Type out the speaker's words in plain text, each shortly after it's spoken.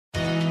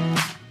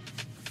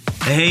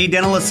Hey,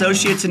 dental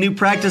associates and new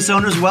practice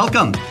owners,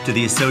 welcome to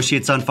the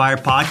Associates on Fire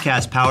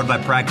podcast powered by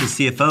Practice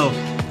CFO.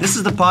 This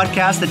is the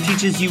podcast that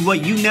teaches you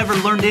what you never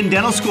learned in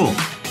dental school,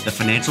 the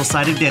financial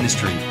side of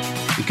dentistry.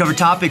 We cover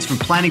topics from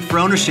planning for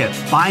ownership,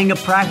 buying a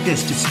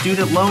practice, to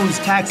student loans,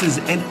 taxes,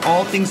 and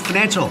all things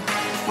financial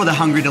for the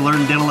hungry to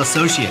learn dental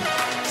associate.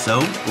 So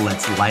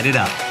let's light it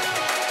up.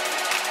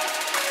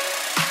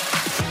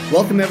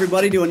 Welcome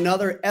everybody to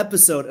another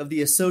episode of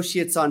the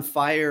Associates on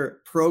Fire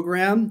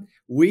program.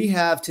 We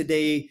have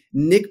today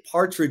Nick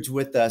Partridge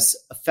with us,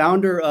 a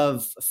founder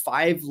of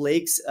Five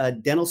Lakes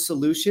Dental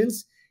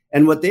Solutions.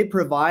 And what they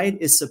provide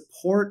is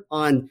support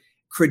on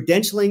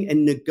credentialing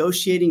and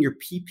negotiating your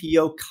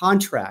PPO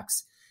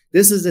contracts.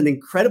 This is an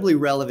incredibly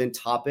relevant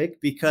topic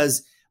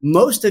because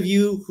most of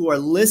you who are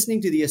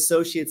listening to the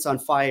Associates on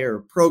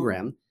Fire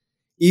program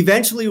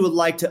eventually would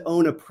like to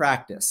own a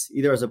practice,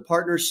 either as a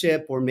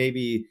partnership or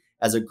maybe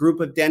as a group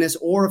of dentists,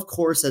 or of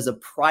course, as a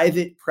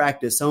private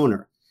practice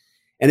owner.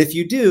 And if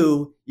you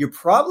do, you're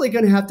probably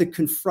going to have to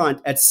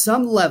confront at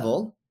some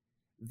level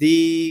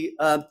the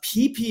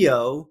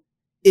PPO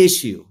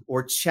issue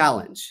or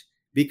challenge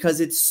because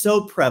it's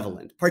so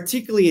prevalent,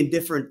 particularly in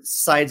different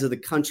sides of the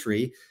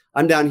country.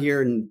 I'm down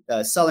here in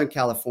Southern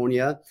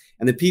California,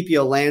 and the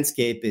PPO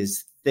landscape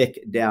is thick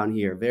down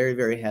here, very,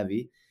 very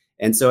heavy.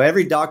 And so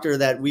every doctor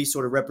that we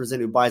sort of represent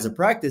who buys a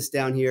practice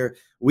down here,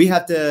 we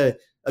have to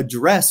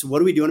address,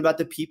 what are we doing about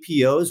the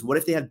PPOs? What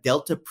if they have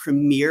Delta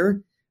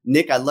Premier?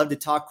 Nick, I'd love to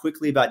talk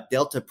quickly about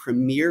Delta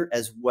Premier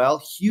as well.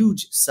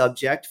 Huge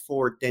subject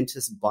for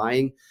dentists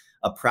buying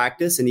a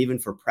practice and even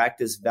for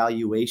practice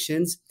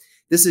valuations.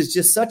 This is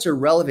just such a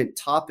relevant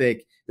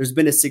topic. There's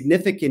been a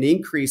significant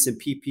increase in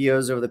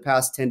PPOs over the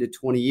past 10 to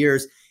 20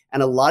 years.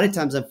 And a lot of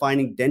times I'm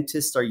finding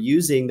dentists are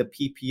using the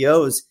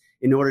PPOs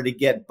in order to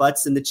get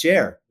butts in the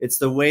chair. It's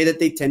the way that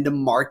they tend to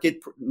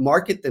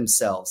market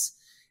themselves.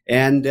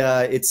 And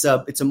it's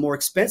a more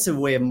expensive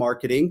way of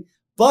marketing.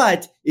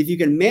 But if you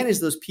can manage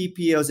those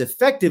PPOs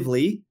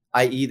effectively,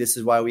 i.e., this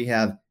is why we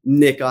have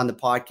Nick on the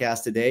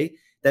podcast today,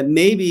 that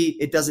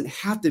maybe it doesn't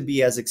have to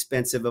be as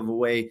expensive of a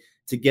way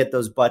to get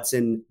those butts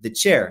in the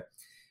chair.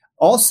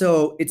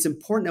 Also, it's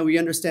important that we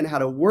understand how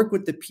to work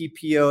with the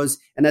PPOs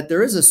and that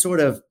there is a sort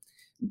of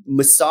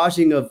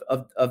massaging of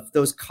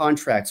those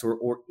contracts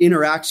or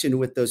interaction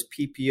with those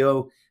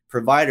PPO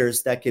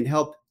providers that can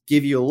help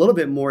give you a little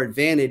bit more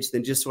advantage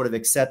than just sort of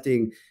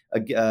accepting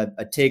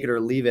a take it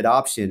or leave it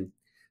option.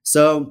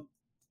 So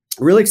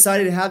really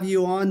excited to have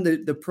you on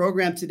the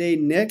program today,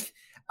 Nick.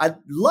 I'd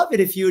love it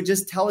if you would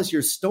just tell us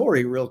your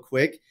story real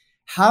quick.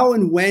 How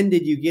and when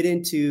did you get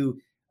into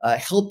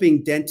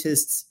helping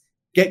dentists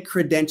get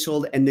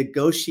credentialed and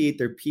negotiate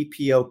their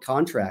PPO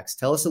contracts?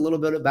 Tell us a little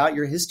bit about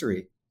your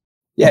history.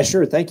 Yeah,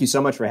 sure. Thank you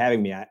so much for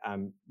having me.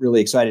 I'm really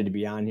excited to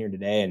be on here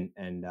today.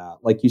 And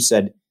like you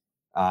said,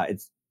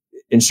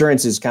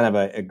 insurance is kind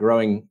of a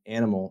growing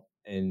animal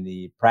in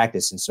the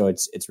practice. And so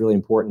it's really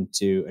important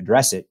to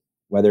address it,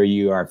 whether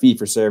you are fee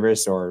for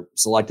service or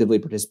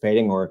selectively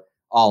participating or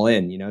all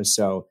in,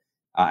 So,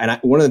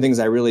 one of the things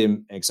I really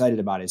am excited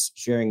about is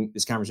sharing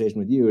this conversation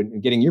with you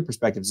and getting your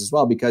perspectives as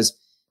well, because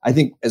I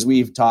think as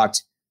we've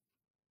talked,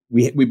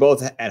 we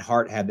both at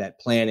heart have that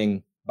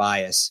planning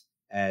bias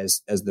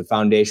as the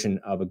foundation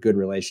of a good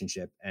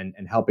relationship and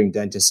helping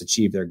dentists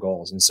achieve their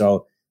goals. And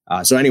so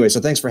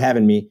thanks for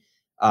having me.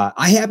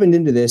 I happened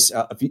into this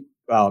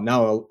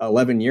now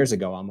 11 years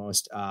ago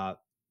almost.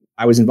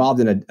 I was involved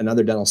in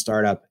another dental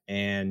startup,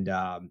 and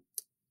I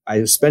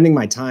was spending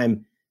my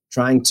time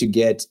trying to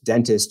get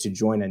dentists to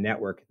join a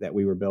network that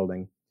we were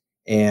building.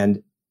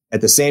 And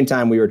at the same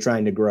time, we were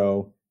trying to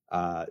grow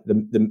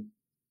the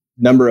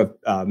number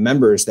of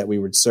members that we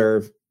would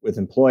serve with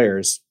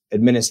employers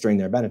administering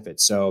their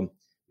benefits. So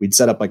we'd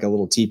set up like a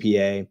little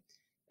TPA.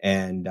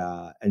 And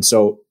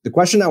so the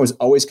question I was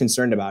always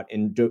concerned about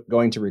in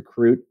going to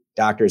recruit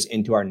doctors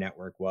into our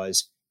network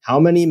was, how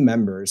many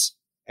members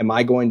am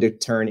I going to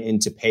turn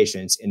into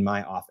patients in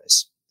my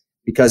office?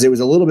 Because it was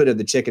a little bit of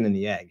the chicken and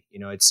the egg.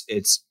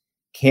 It's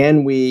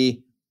can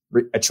we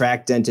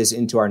attract dentists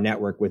into our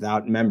network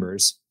without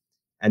members?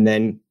 And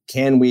then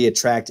can we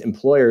attract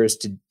employers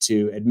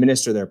to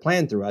administer their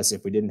plan through us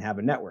if we didn't have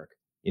a network?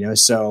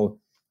 So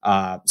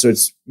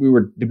we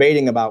were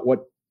debating about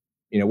what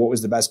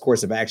was the best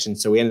course of action.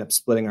 So we ended up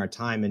splitting our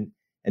time. And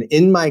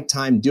in my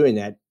time doing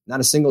that, not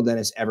a single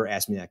dentist ever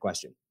asked me that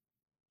question.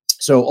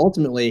 So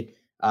ultimately,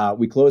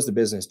 we closed the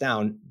business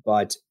down,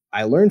 but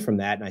I learned from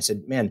that. And I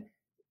said, man,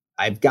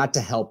 I've got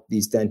to help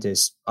these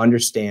dentists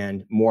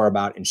understand more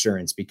about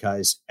insurance,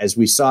 because as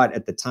we saw it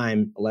at the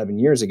time, 11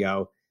 years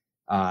ago,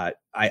 I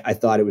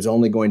thought it was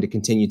only going to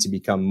continue to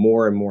become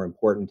more and more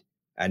important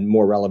and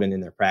more relevant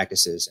in their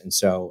practices. And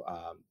so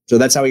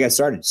that's how we got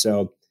started.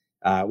 So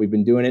we've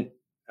been doing it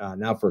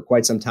now for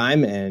quite some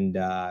time, and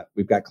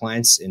we've got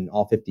clients in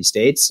all 50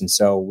 states. And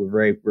so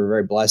we're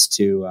very blessed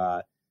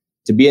to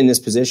be in this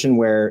position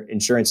where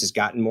insurance has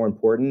gotten more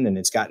important, and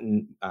it's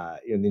gotten the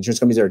insurance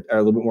companies are a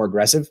little bit more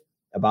aggressive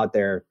about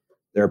their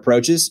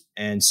approaches.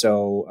 And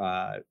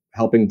so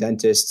helping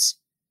dentists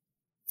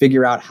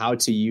figure out how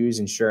to use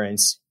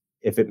insurance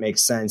if it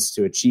makes sense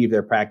to achieve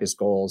their practice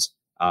goals,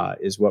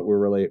 is what we're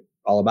really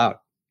all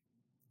about.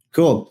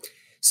 Cool.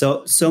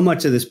 So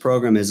much of this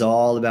program is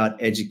all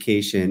about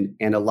education,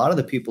 and a lot of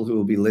the people who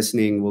will be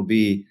listening will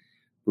be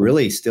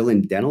really still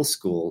in dental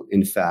school,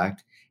 in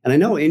fact. And I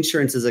know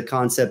insurance is a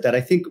concept that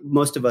I think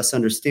most of us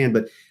understand,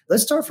 but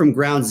let's start from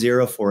ground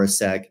zero for a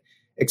sec.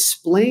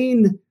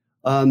 Explain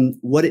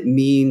what it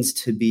means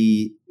to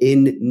be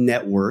in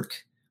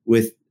network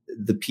with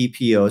the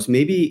PPOs.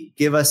 Maybe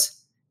give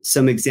us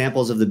some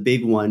examples of the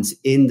big ones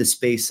in the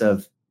space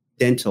of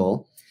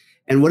dental.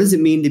 And what does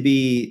it mean to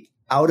be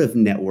out of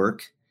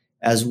network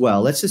as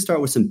well? Let's just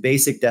start with some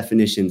basic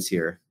definitions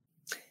here.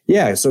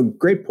 Yeah, so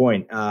great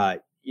point. I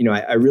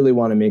really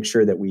want to make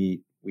sure that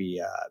we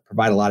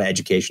provide a lot of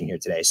education here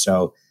today.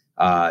 So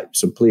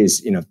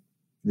please,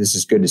 this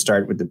is good to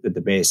start with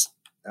the base.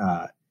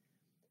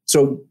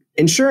 So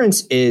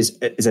insurance is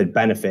a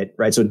benefit,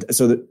 right? So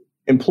the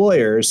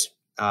employers,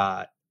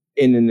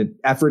 in an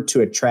effort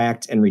to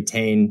attract and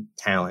retain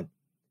talent,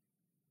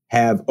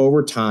 have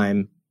over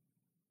time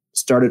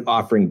started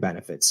offering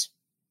benefits.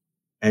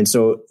 And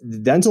so the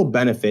dental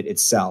benefit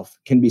itself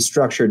can be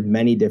structured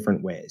many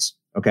different ways.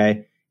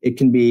 Okay. It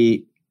can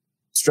be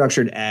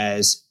structured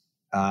as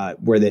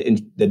where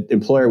the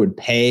employer would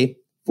pay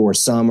for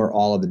some or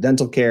all of the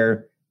dental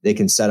care. They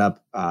can set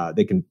up,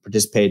 they can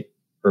participate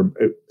or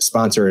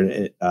sponsor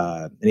an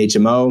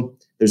HMO.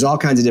 There's all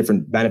kinds of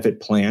different benefit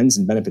plans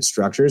and benefit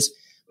structures.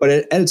 But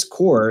at its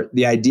core,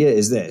 the idea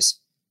is this,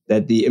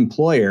 that the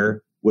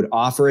employer would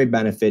offer a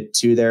benefit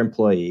to their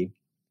employee,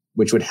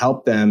 which would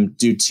help them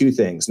do two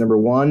things. Number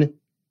one,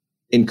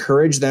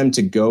 encourage them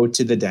to go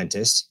to the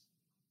dentist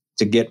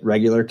to get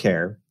regular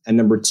care. And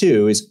number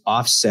two is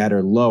offset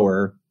or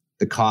lower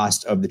the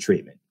cost of the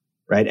treatment,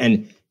 right?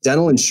 And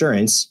dental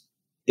insurance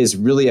is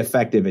really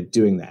effective at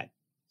doing that.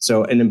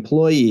 So an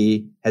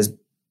employee has,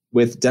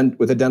 with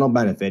a dental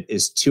benefit,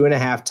 is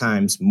 2.5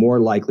 times more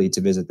likely to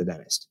visit the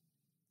dentist.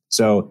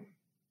 So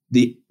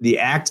the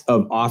act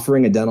of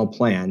offering a dental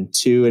plan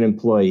to an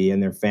employee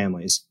and their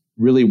families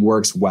really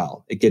works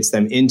well. It gets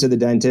them into the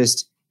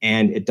dentist,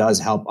 and it does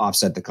help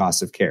offset the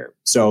cost of care.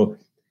 So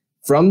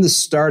from the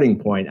starting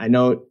point, I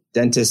know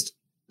dentists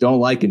don't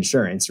like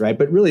insurance, right?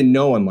 But really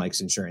no one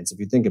likes insurance if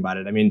you think about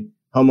it. I mean,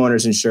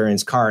 homeowners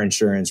insurance, car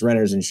insurance,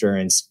 renter's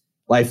insurance,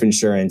 life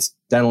insurance,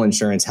 dental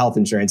insurance, health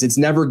insurance. It's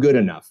never good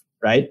enough,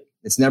 right?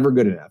 It's never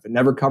good enough. It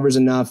never covers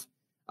enough.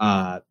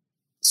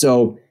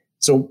 So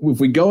if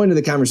we go into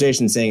the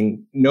conversation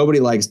saying nobody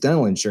likes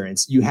dental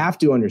insurance, you have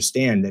to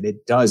understand that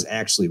it does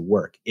actually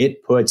work.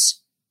 It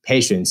puts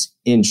patients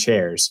in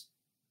chairs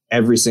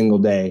every single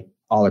day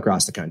all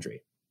across the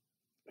country.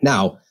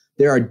 Now,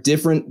 there are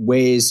different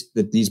ways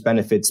that the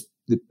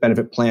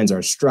benefit plans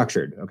are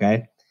structured,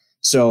 okay?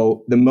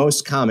 So the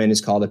most common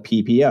is called a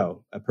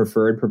PPO, a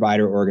preferred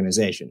provider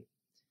organization.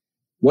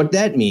 What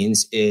that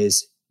means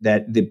is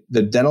that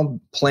the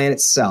dental plan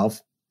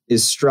itself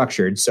is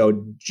structured.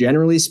 So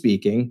generally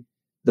speaking,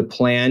 the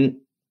plan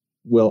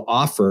will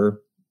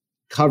offer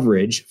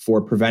coverage for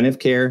preventive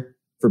care,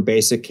 for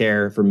basic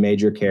care, for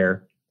major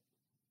care.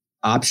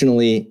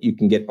 Optionally, you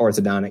can get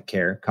orthodontic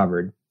care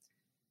covered.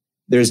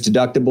 There's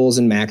deductibles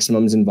and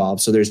maximums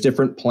involved. So there's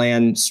different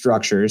plan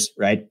structures,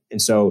 right? And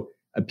so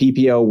a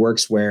PPO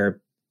works where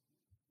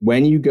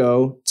when you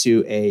go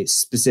to a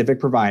specific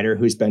provider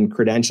who's been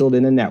credentialed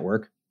in a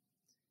network,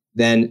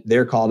 then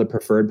they're called a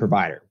preferred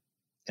provider.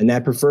 And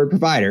that preferred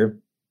provider,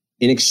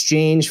 in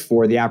exchange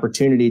for the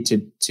opportunity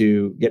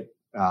to get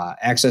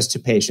access to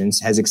patients,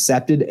 has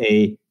accepted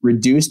a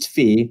reduced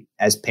fee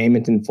as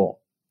payment in full.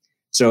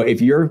 So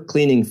if your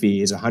cleaning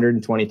fee is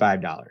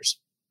 $125,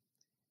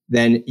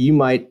 then you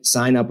might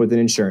sign up with an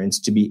insurance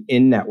to be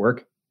in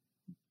network.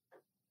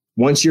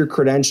 Once you're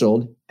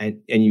credentialed and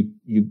you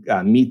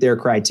meet their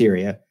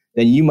criteria,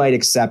 then you might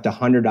accept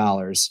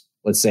 $100,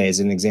 let's say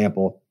as an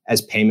example,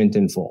 as payment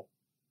in full.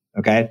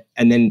 Okay.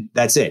 And then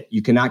that's it.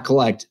 You cannot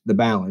collect the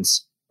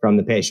balance from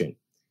the patient.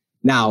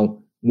 Now,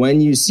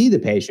 when you see the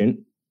patient,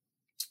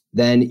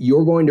 then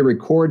you're going to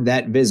record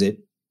that visit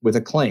with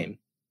a claim,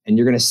 and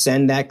you're going to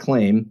send that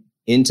claim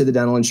into the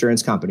dental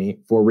insurance company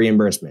for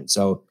reimbursement.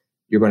 So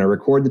you're going to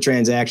record the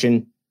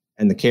transaction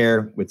and the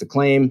care with the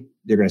claim.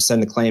 They're going to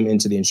send the claim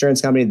into the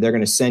insurance company. They're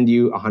going to send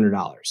you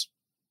 $100.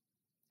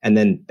 And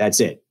then that's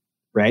it,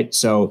 right?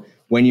 So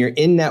when you're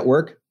in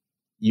network,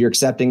 you're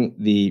accepting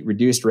the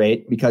reduced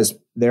rate because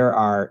there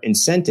are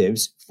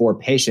incentives for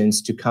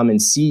patients to come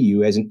and see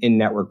you as an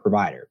in-network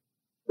provider.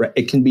 Right?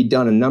 It can be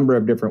done a number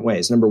of different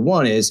ways. Number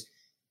one is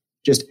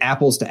just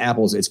apples to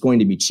apples. It's going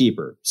to be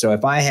cheaper. So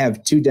if I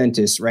have two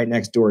dentists right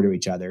next door to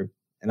each other,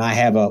 and I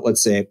have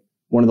let's say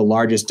one of the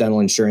largest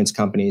dental insurance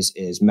companies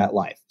is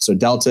MetLife. So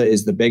Delta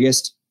is the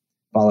biggest,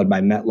 followed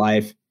by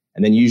MetLife.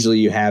 And then usually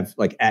you have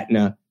like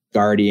Aetna,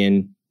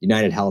 Guardian,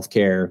 United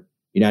Healthcare,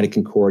 United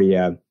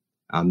Concordia.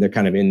 They're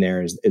kind of in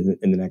there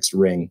in the next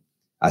ring.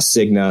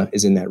 Cigna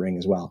is in that ring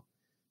as well.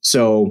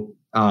 So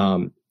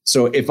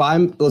if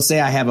let's say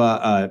I have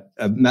a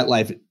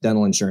MetLife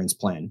dental insurance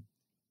plan,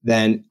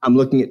 then I'm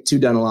looking at two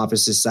dental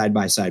offices side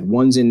by side.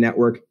 One's in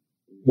network.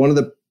 One of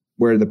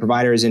where the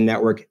provider is in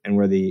network and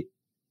where the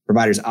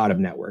provider's out of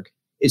network.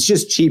 It's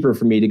just cheaper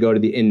for me to go to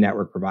the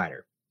in-network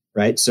provider,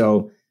 right?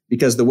 So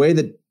because the way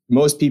that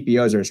most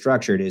PPOs are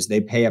structured is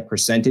they pay a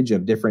percentage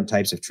of different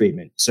types of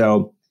treatment.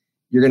 So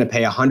you're going to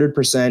pay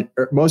 100%,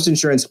 or most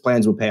insurance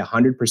plans will pay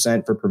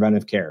 100% for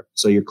preventive care.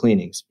 So your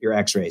cleanings, your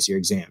x-rays, your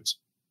exams.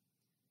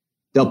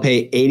 They'll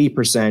pay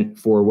 80%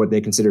 for what they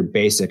consider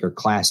basic or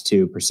class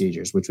 2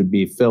 procedures, which would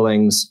be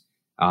fillings,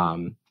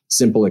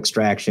 simple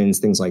extractions,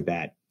 things like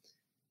that.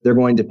 They're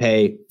going to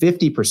pay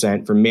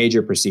 50% for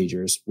major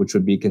procedures, which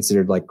would be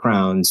considered like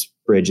crowns,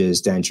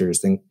 bridges, dentures,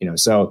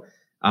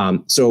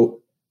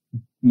 So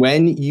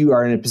when you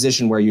are in a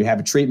position where you have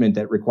a treatment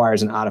that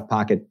requires an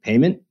out-of-pocket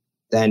payment,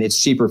 then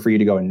it's cheaper for you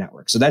to go in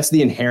network. So that's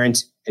the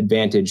inherent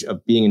advantage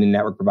of being in a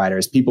network provider,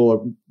 is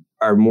people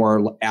are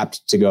more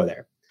apt to go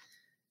there.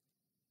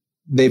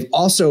 They've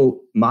also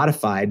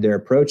modified their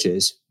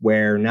approaches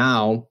where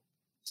now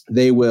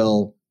they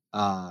will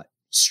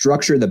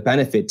structure the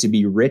benefit to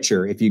be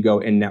richer if you go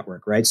in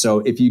network, right?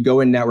 So if you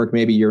go in network,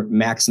 maybe your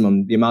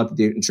maximum, the amount that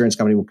the insurance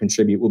company will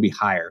contribute will be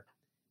higher.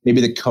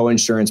 Maybe the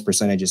co-insurance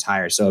percentage is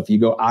higher. So if you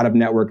go out of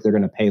network, they're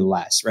going to pay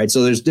less, right?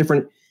 So there's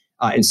different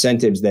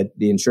incentives that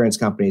the insurance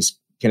companies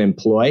can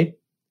employ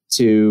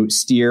to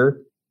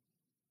steer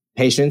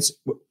patients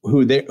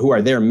who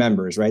are their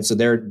members, right? So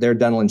they're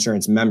dental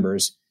insurance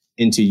members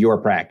into your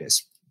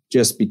practice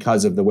just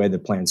because of the way the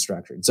plan's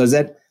structured. So does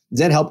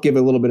that help give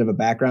a little bit of a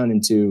background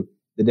into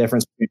the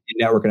difference between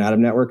network and out of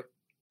network?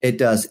 It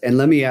does. And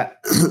let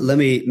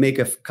me make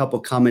a couple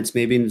comments,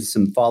 maybe into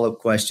some follow-up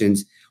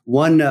questions.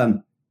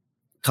 One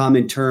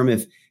common term,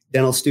 if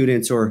dental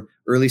students or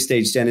early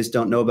stage dentists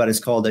don't know about, is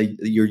called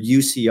your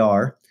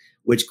UCR,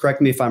 which,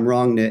 correct me if I'm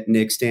wrong,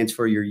 Nick, stands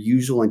for your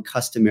usual and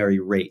customary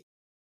rate.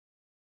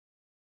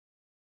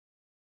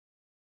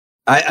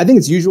 I think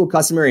it's usual,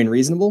 customary, and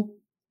reasonable.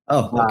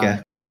 Oh,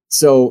 okay.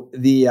 So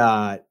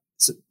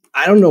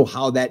I don't know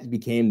how that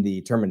became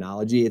the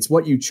terminology. It's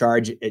what you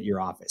charge at your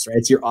office, right?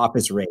 It's your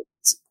office rate.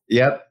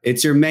 Yep.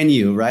 It's your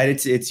menu,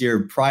 right? It's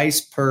your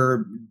price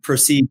per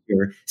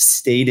procedure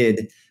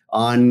stated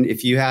on,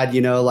 if you had,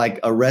 like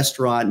a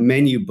restaurant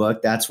menu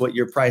book, that's what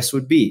your price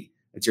would be.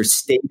 It's your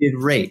stated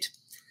rate.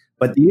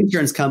 But the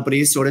insurance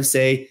companies sort of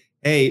say,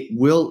 hey,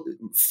 we'll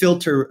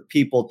filter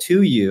people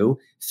to you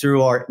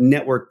through our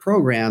network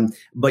program,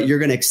 but you're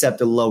going to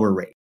accept a lower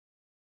rate.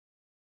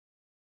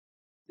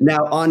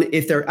 Now,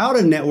 if they're out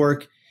of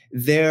network,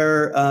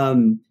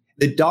 the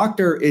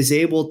doctor is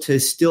able to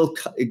still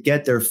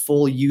get their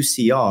full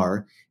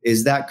UCR.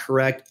 Is that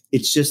correct?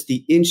 It's just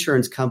the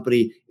insurance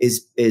company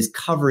is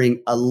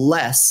covering a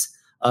less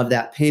of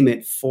that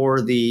payment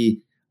for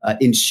the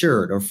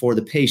insured or for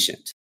the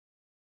patient.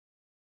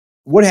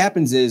 What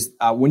happens is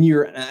when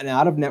you're an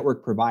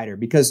out-of-network provider,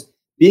 because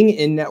being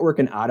in-network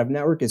and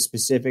out-of-network is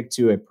specific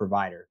to a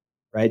provider,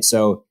 right?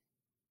 So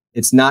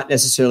it's not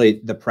necessarily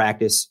the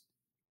practice,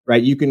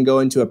 right? You can go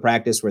into a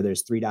practice where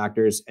there's 3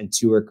 doctors and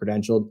 2 are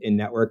credentialed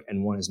in-network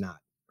and 1 is not,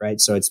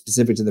 right? So it's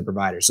specific to the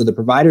provider. So the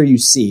provider you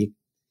see,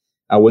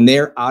 when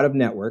they're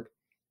out-of-network,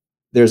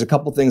 there's a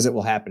couple things that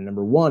will happen.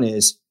 Number one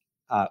is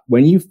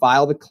when you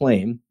file the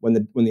claim, when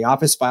the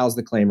office files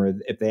the claim, or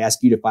if they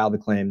ask you to file the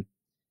claim,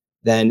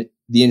 then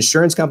the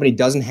insurance company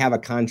doesn't have a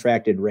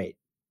contracted rate.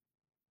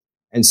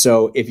 And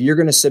so if you're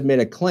going to submit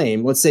a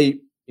claim, let's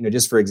say,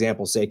 just for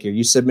example's sake here,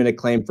 you submit a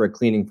claim for a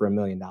cleaning for $1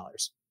 million.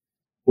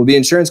 Well, the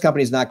insurance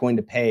company is not going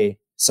to pay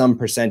some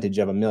percentage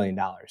of $1 million,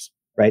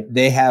 right?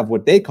 They have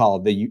what they call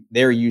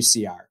their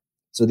UCR.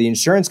 So the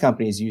insurance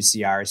company's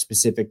UCR is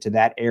specific to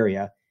that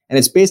area, and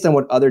it's based on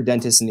what other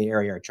dentists in the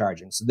area are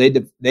charging. So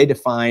they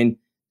define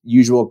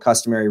usual,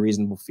 customary,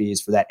 reasonable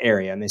fees for that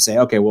area, and they say,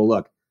 okay, well,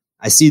 look,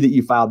 I see that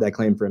you filed that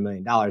claim for $1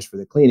 million for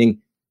the cleaning.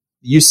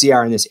 The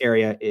UCR in this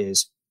area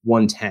is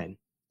 110.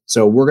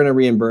 So we're going to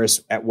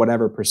reimburse at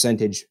whatever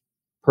percentage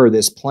per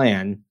this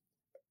plan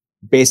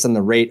based on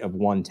the rate of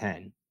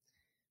 110.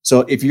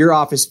 So if your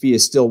office fee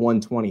is still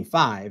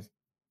 125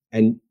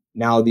 and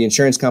now the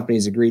insurance company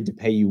has agreed to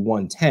pay you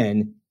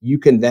 110, you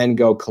can then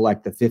go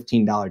collect the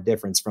 $15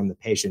 difference from the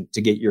patient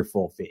to get your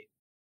full fee.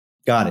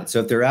 Got it. So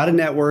if they're out of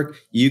network,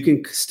 you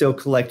can still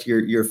collect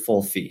your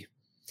full fee.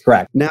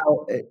 Correct.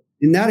 Now,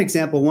 in that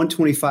example,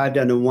 125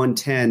 down to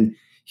 110,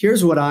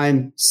 here's what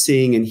I'm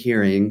seeing and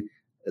hearing.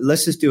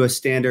 Let's just do a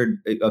standard,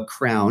 a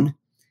crown.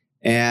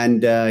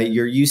 And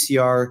your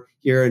UCR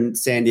here in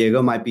San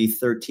Diego might be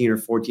 $1,300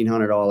 or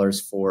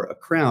 $1,400 for a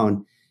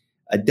crown.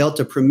 A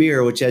Delta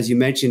Premier, which, as you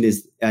mentioned,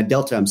 is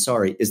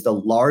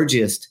the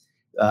largest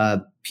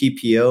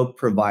PPO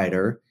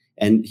provider.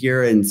 And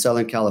here in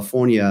Southern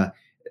California,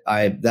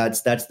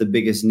 that's the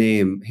biggest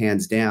name,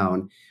 hands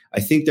down. I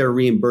think they're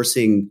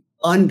reimbursing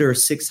under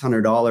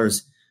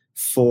 $600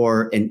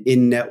 for an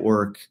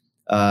in-network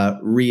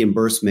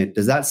reimbursement.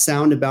 Does that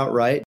sound about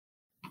right?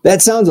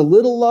 That sounds a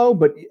little low,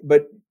 but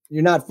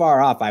you're not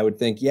far off, I would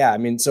think. Yeah. I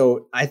mean,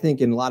 so I think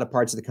in a lot of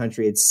parts of the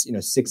country, it's,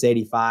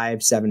 $685,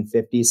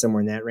 $750, somewhere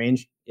in that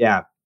range.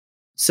 Yeah.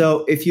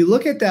 So if you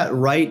look at that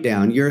write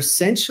down, you're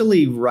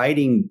essentially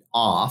writing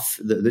off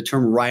the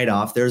term write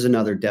off. There's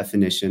another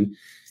definition.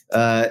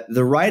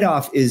 the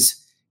write-off is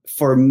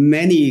for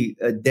many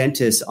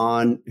dentists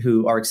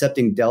who are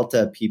accepting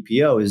Delta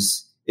PPO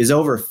is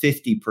over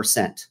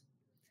 50%.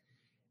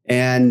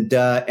 And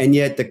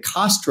yet the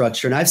cost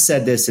structure, and I've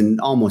said this in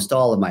almost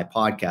all of my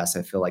podcasts,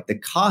 I feel like the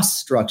cost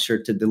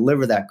structure to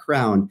deliver that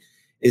crown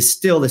is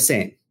still the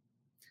same.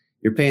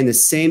 You're paying the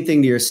same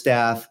thing to your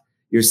staff,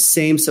 your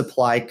same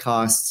supply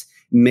costs.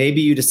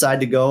 Maybe you decide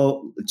to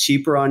go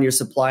cheaper on your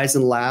supplies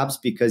and labs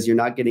because you're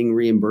not getting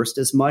reimbursed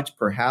as much,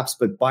 perhaps.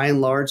 But by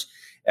and large,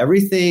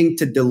 everything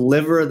to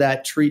deliver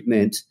that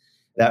treatment,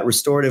 that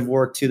restorative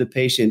work to the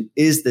patient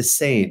is the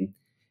same.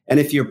 And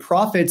if your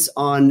profits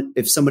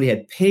if somebody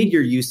had paid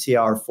your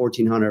UCR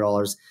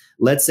 $1,400,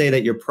 let's say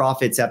that your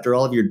profits after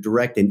all of your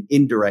direct and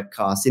indirect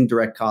costs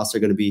are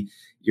going to be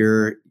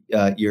your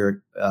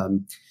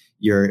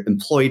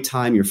employee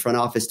time, your front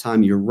office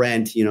time, your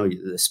rent,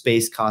 the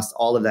space costs,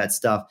 all of that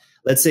stuff.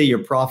 Let's say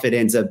your profit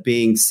ends up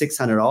being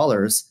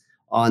 $600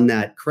 on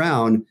that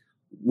crown.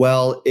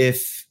 Well,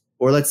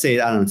 or let's say,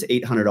 I don't know, it's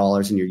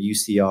 $800 and your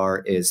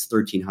UCR is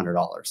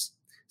 $1,300.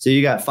 So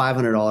you got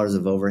 $500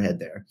 of overhead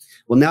there.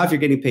 Well, now if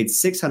you're getting paid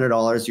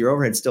 $600, your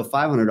overhead's still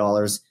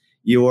 $500,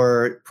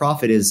 your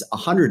profit is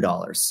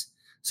 $100.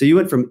 So you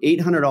went from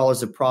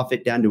 $800 of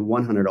profit down to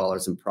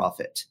 $100 in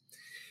profit.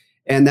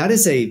 And that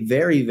is a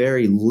very,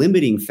 very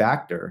limiting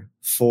factor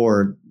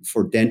for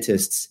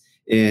dentists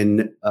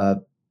in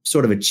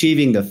sort of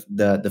achieving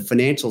the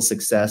financial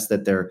success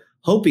that they're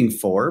hoping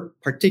for,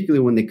 particularly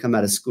when they come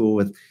out of school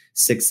with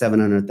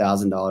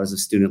 $600,000-$700,000 of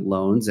student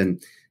loans,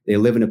 and they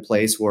live in a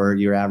place where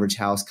your average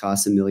house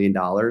costs $1 million,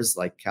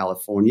 like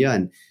California,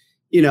 and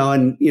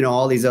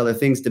all these other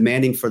things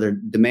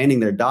demanding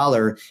their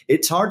dollar.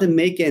 It's hard to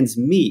make ends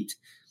meet.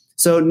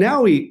 So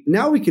now we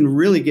can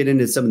really get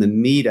into some of the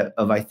meat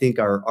of I think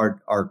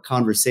our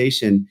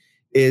conversation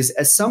is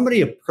as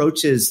somebody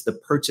approaches the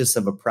purchase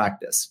of a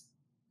practice,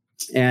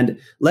 and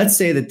let's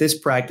say that this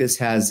practice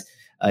has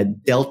a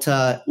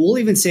Delta. We'll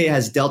even say it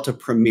has Delta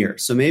Premier.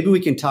 So maybe we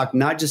can talk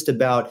not just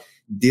about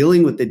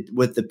dealing with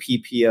the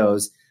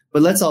PPOs,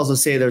 but let's also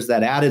say there's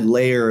that added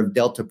layer of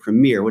Delta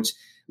Premier, which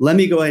let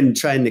me go ahead and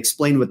try and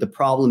explain what the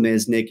problem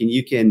is, Nick, and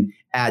you can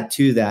add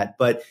to that.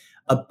 But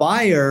a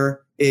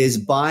buyer is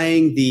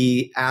buying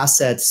the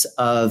assets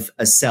of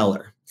a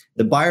seller.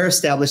 The buyer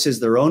establishes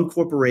their own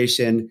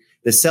corporation.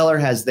 The seller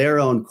has their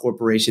own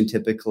corporation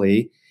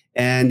typically,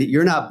 and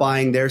you're not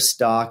buying their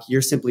stock.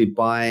 You're simply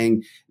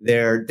buying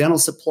their dental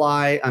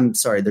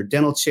their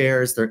dental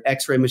chairs, their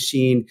x-ray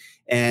machine,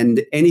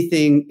 and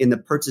anything in the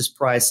purchase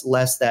price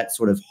less that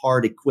sort of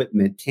hard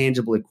equipment,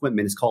 tangible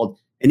equipment is called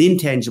an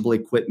intangible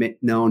equipment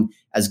known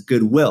as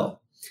goodwill.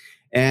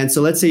 And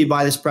so let's say you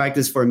buy this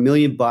practice for $1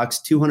 million,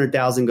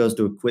 $200,000 goes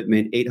to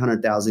equipment,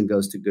 $800,000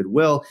 goes to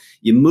goodwill.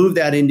 You move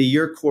that into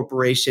your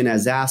corporation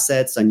as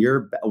assets on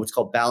your what's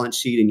called balance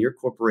sheet in your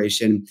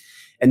corporation.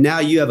 And now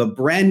you have a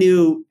brand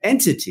new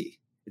entity.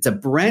 It's a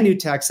brand new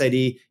tax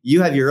ID.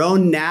 You have your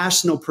own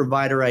national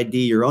provider ID,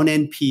 your own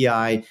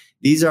NPI.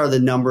 These are the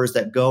numbers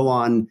that go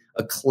on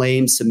a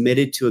claim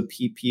submitted to a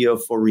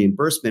PPO for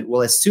reimbursement.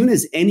 Well, as soon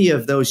as any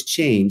of those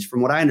change,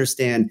 from what I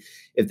understand,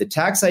 if the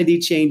tax ID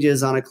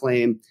changes on a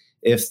claim,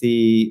 if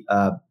the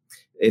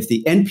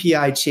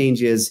NPI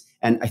changes,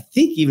 and I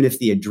think even if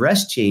the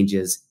address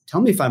changes,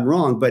 tell me if I'm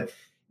wrong, but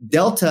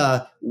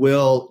Delta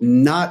will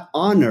not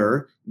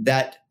honor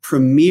that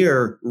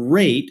premier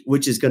rate,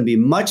 which is going to be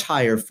much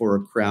higher for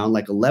a crown,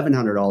 like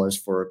 $1,100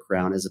 for a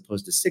crown as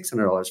opposed to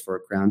 $600 for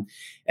a crown.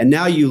 And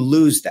now you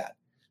lose that.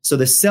 So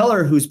the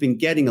seller who's been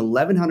getting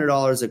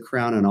 $1,100 a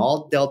crown on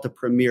all Delta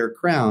Premier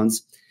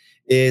crowns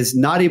is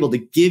not able to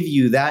give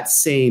you that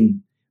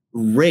same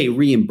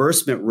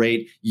reimbursement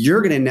rate.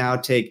 You're going to now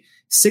take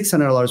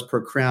 $600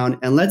 per crown.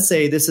 And let's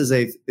say this is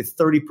a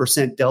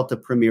 30% Delta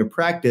Premier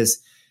practice.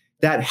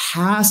 That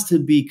has to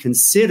be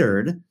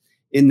considered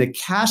in the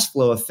cash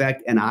flow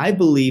effect. And I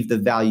believe the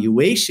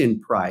valuation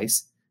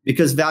price,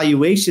 because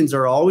valuations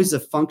are always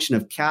a function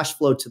of cash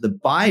flow to the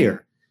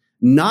buyer,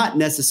 not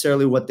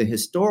necessarily what the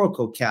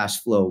historical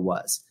cash flow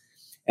was.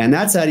 And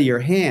that's out of your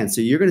hands.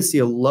 So you're going to see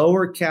a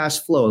lower cash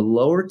flow, a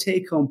lower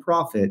take-home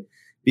profit,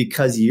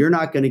 because you're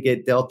not going to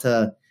get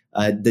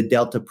the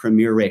Delta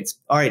Premier rates.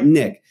 All right,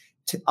 Nick,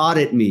 to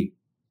audit me.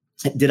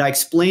 Did I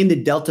explain the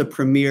Delta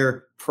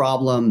Premier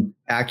problem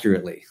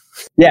accurately?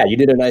 Yeah, you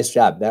did a nice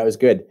job. That was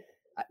good.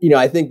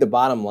 I think the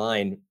bottom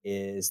line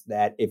is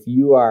that if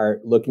you are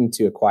looking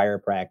to acquire a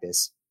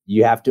practice,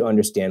 you have to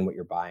understand what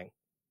you're buying,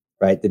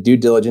 right? The due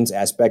diligence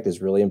aspect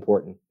is really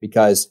important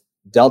because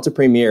Delta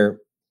Premier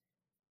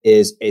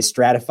is a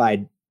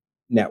stratified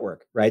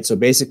network, right? So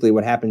basically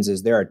what happens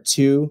is there are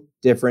two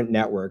different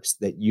networks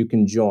that you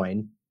can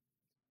join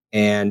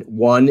and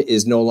one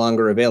is no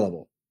longer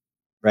available,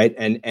 right?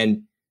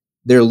 And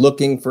they're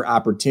looking for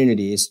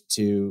opportunities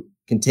to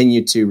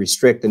continue to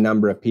restrict the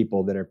number of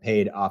people that are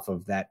paid off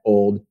of that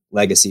old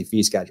legacy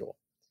fee schedule.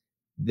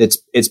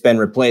 It's been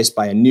replaced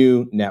by a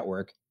new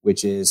network,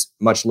 which is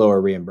much lower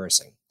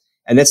reimbursing.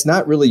 And that's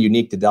not really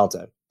unique to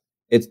Delta.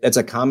 It's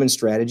a common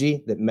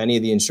strategy that many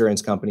of the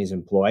insurance companies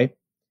employ.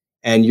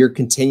 And you're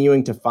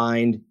continuing to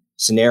find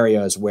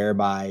scenarios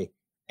whereby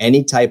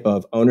any type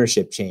of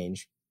ownership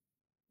change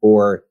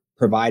or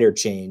provider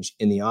change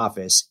in the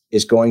office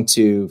is going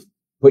to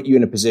put you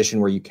in a position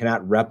where you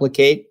cannot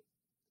replicate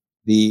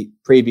the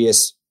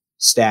previous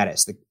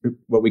status,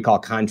 what we call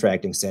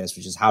contracting status,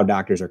 which is how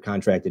doctors are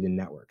contracted in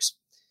networks.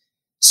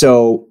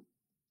 So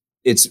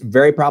it's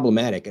very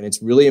problematic, and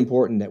it's really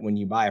important that when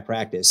you buy a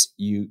practice,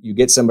 you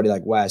get somebody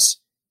like Wes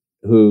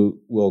who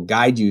will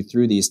guide you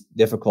through these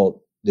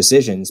difficult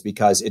decisions,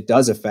 because it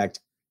does affect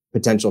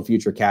potential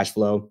future cash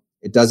flow.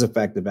 It does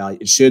affect the value.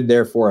 It should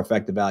therefore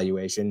affect the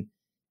valuation.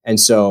 And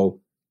so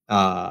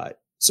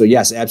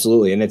yes,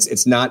 absolutely. And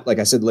it's not, like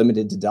I said,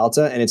 limited to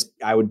Delta. And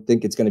I would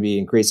think it's going to be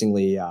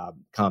increasingly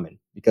common,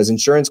 because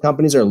insurance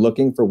companies are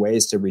looking for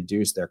ways to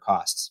reduce their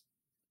costs.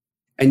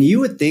 And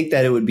you would think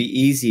that it would be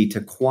easy to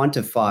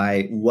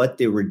quantify what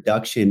the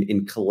reduction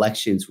in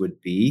collections would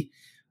be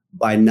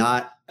by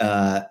not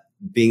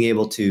being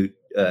able to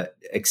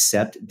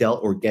accept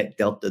Delta or get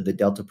the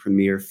Delta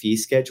Premier fee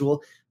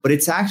schedule. But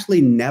it's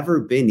actually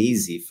never been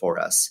easy for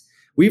us.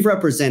 We've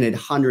represented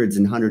hundreds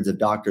and hundreds of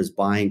doctors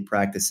buying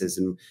practices.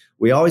 And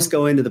we always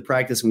go into the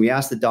practice and we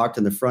ask the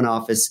doctor in the front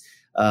office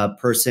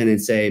person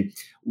and say,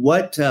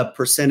 what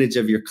percentage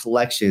of your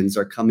collections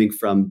are coming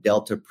from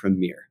Delta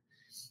Premier?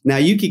 Now,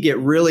 you could get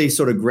really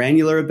sort of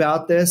granular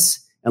about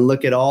this and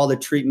look at all the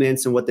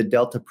treatments and what the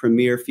Delta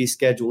Premier fee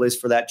schedule is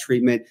for that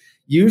treatment.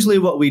 Usually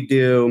what we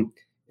do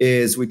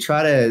is we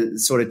try to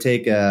sort of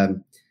take a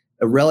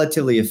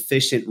relatively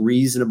efficient,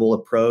 reasonable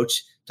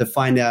approach to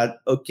find out,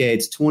 okay,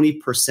 it's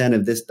 20%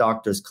 of this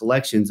doctor's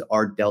collections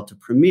are Delta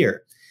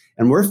Premier.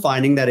 And we're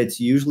finding that it's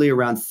usually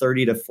around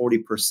 30 to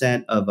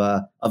 40% of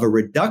a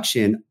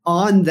reduction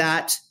on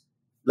that,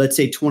 let's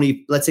say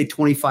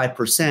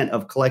 25%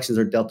 of collections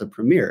are Delta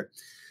Premier.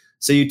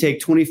 So you take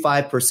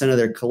 25% of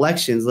their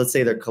collections, let's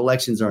say their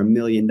collections are $1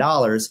 million,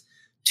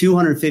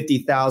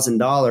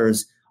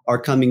 $250,000 are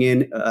coming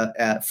in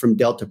from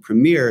Delta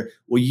Premier.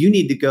 Well, you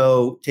need to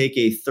go take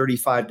a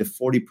 35 to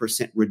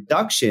 40%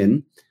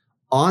 reduction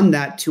on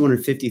that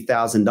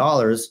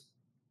 $250,000.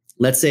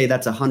 Let's say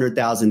that's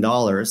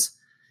 $100,000.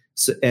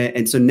 So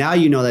now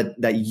you know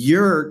that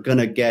you're going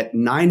to get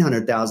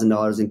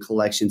 $900,000 in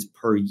collections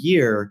per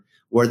year,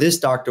 where this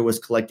doctor was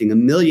collecting $1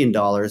 million,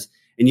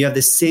 and you have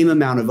the same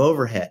amount of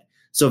overhead.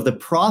 So if the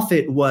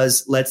profit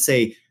was, let's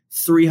say,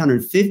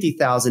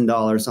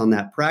 $350,000 on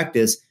that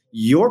practice,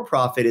 your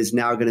profit is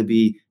now going to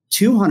be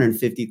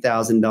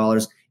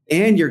 $250,000,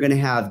 and you're going to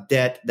have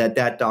debt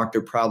that doctor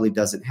probably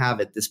doesn't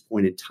have at this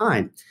point in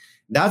time.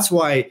 That's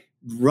why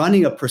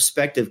running a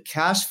prospective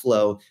cash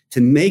flow to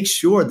make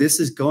sure this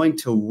is going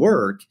to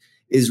work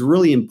is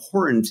really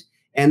important.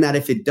 And that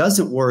if it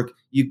doesn't work,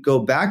 you go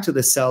back to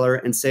the seller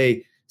and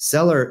say,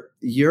 seller,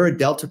 you're a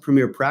Delta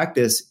Premier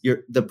practice.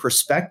 The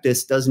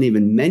prospectus doesn't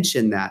even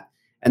mention that.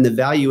 And the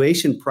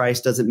valuation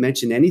price doesn't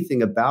mention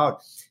anything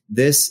about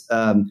this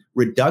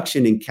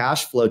reduction in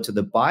cash flow to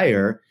the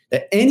buyer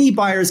that any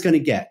buyer is going to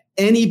get.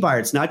 Any buyer.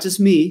 It's not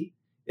just me.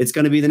 It's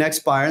going to be the next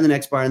buyer and the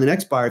next buyer and the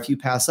next buyer if you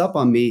pass up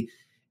on me.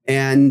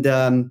 And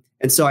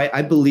so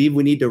I believe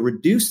we need to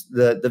reduce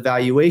the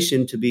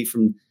valuation to be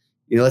from,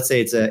 let's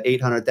say it's a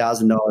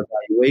 $800,000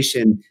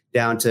 valuation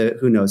down to,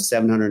 who knows,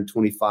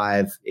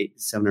 $725,000,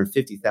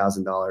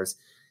 $750,000,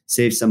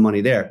 save some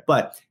money there.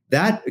 But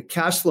that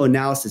cash flow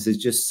analysis is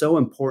just so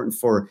important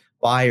for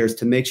buyers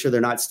to make sure they're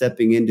not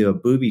stepping into a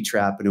booby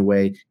trap in a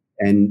way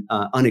and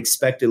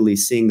unexpectedly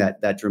seeing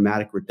that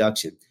dramatic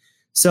reduction.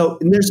 So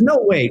there's no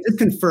way, just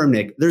confirm,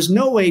 Nick, there's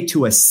no way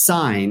to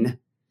assign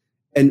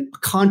a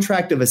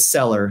contract of a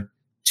seller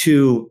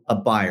to a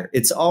buyer.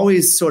 It's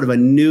always sort of a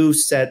new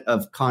set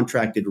of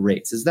contracted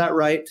rates. Is that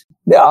right?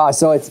 Yeah.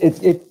 So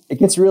it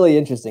gets really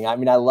interesting. I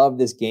mean, I love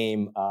this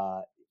game,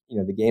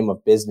 the game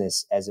of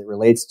business as it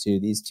relates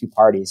to these two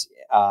parties,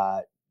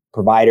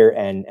 provider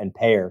and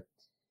payer.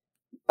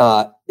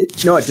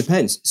 It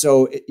depends.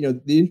 So,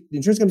 the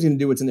insurance company's going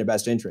to do what's in their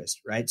best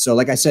interest, right? So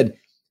like I said,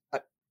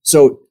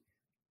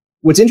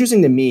 what's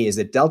interesting to me is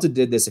that Delta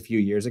did this a few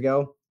years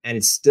ago, and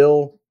it's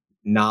still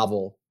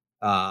novel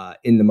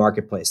in the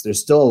marketplace. There's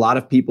still a lot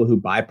of people who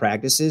buy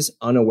practices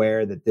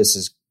unaware that this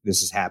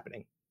is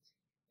happening.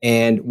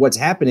 And what's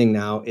happening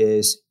now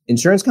is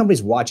insurance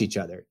companies watch each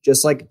other,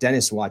 just like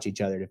dentists watch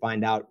each other to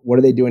find out what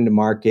are they doing to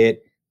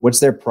market, what's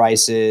their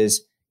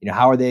prices,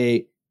 how are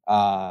they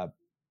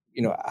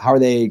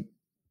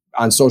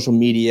on social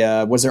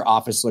media, what's their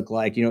office look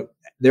like?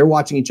 They're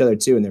watching each other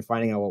too, and they're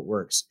finding out what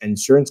works. And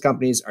insurance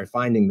companies are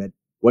finding that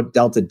what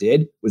Delta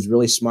did was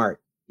really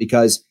smart,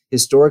 because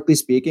historically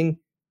speaking,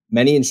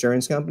 many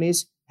insurance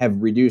companies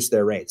have reduced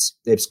their rates.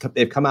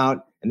 They've come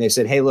out and they've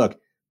said, hey, look,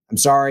 I'm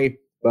sorry,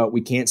 but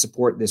we can't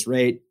support this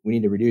rate. We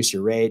need to reduce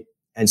your rate.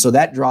 And so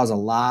that draws a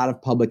lot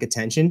of public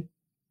attention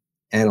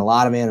and a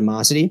lot of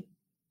animosity.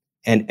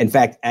 And in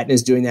fact, Aetna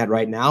is doing that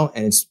right now,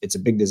 and it's a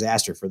big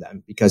disaster for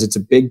them because it's a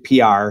big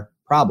PR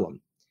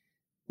problem.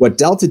 What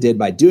Delta did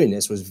by doing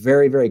this was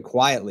very, very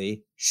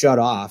quietly shut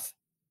off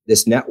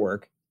this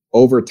network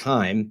over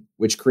time,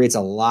 which creates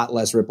a lot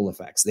less ripple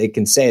effects. They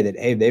can say that,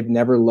 hey, they've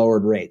never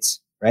lowered rates,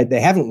 right?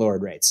 They haven't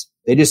lowered rates.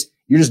 You're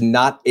just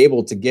not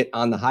able to get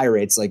on the high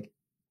rates like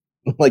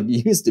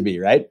you used to be,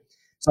 right?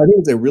 So I think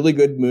it's a really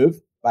good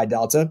move by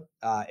Delta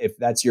if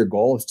that's your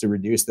goal, is to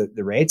reduce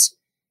the rates.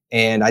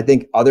 And I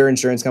think other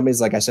insurance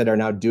companies, like I said, are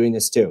now doing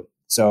this too.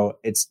 So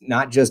it's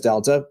not just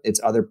Delta,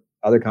 it's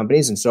other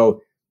companies. And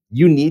so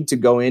you need to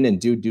go in and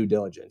do due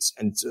diligence.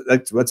 And so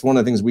that's one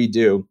of the things we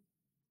do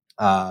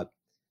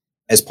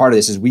as part of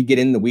this, is we get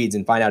in the weeds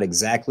and find out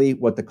exactly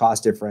what the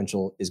cost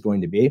differential is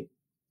going to be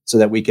so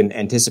that we can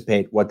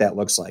anticipate what that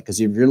looks like. Because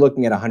if you're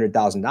looking at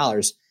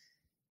 $100,000,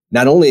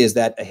 not only is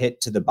that a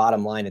hit to the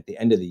bottom line at the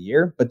end of the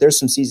year, but there's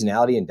some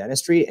seasonality in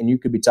dentistry, and you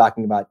could be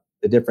talking about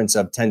the difference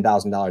of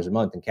 $10,000 a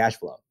month in cash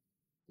flow.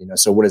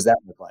 So what does that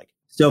look like?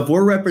 So if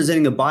we're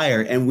representing a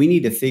buyer and we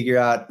need to figure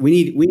out,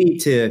 we need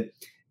to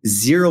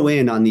zero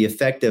in on the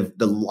effect of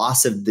the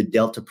loss of the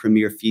Delta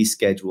Premier fee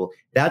schedule.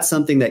 That's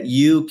something that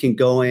you can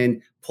go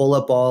in, pull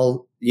up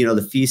all,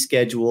 the fee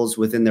schedules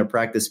within their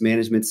practice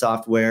management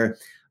software.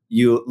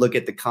 You look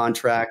at the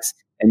contracts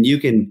and you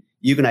can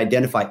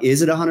identify,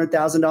 is it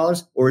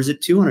 $100,000 or is it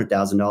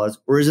 $200,000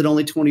 or is it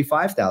only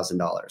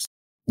 $25,000?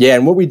 Yeah.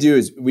 And what we do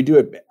is we do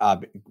it,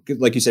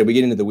 like you said, we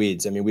get into the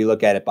weeds. I mean, we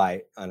look at it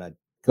on a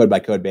code by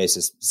code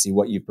basis to see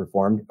what you've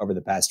performed over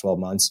the past 12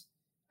 months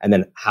and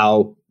then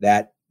how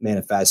that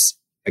manifests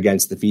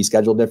against the fee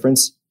schedule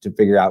difference to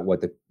figure out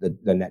what the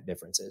net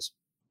difference is.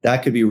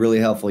 That could be really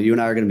helpful. You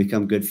and I are going to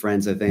become good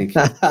friends, I think.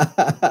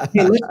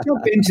 Hey, let's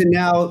jump into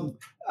now.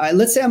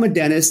 Let's say I'm a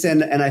dentist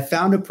and I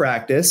found a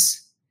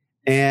practice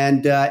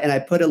and I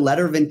put a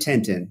letter of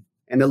intent in.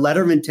 And a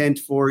letter of intent,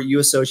 for you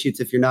associates,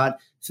 if you're not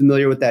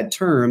familiar with that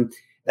term,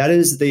 that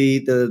is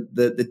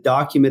the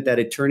document that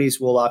attorneys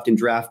will often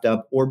draft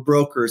up, or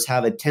brokers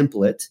have a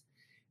template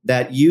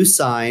that you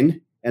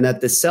sign and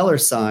that the seller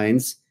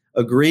signs,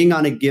 agreeing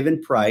on a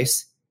given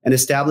price and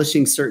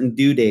establishing certain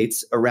due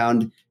dates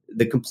around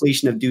the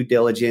completion of due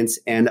diligence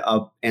and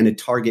a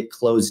target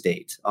close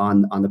date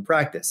on the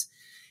practice.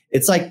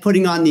 It's like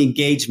putting on the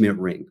engagement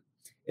ring.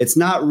 It's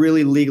not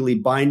really legally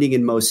binding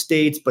in most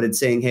states, but it's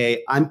saying,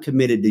 hey, I'm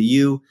committed to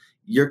you.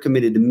 You're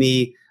committed to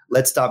me.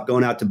 Let's stop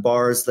going out to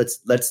bars.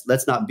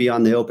 Let's not be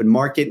on the open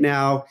market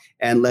now,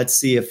 and let's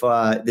see if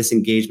this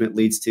engagement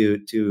leads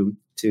to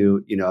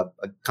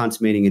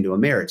consummating into a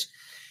marriage.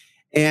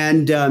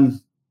 And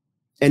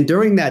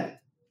during that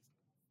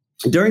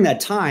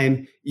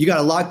time, you got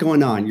a lot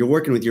going on. You're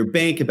working with your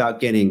bank about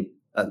getting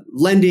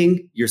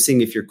lending. You're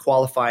seeing if you're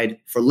qualified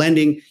for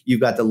lending.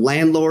 You've got the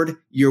landlord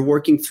you're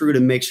working through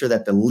to make sure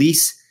that the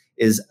lease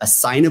is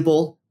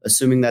assignable,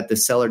 assuming that the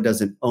seller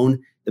doesn't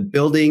own the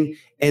building.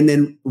 And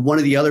then one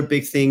of the other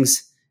big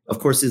things, of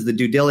course, is the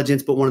due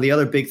diligence. But one of the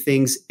other big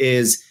things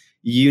is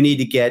you need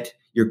to get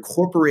your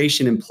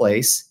corporation in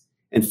place.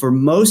 And for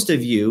most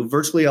of you,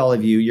 virtually all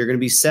of you, you're going to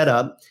be set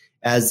up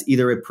as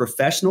either a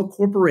professional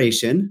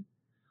corporation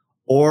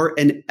or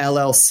an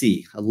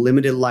LLC, a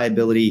limited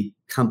liability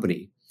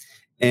company.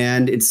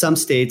 And in some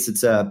states,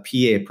 it's a PA,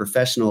 a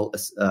professional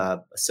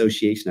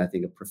association, I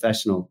think, a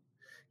professional,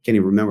 can't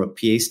even remember what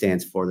PA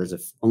stands for.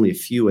 There's only a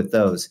few with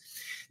those.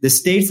 The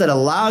states that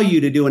allow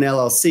you to do an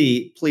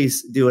LLC,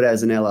 please do it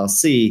as an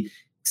LLC.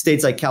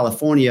 States like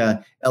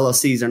California,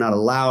 LLCs are not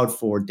allowed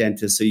for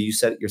dentists, so you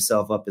set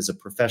yourself up as a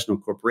professional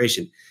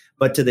corporation.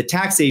 But to the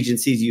tax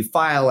agencies, you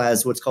file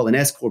as what's called an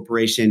S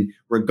corporation,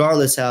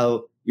 regardless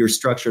how you're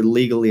structured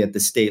legally at the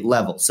state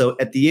level. So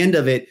at the end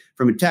of it,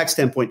 from a tax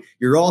standpoint,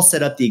 you're all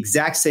set up the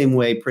exact same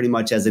way pretty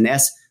much as an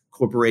S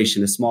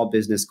corporation, a small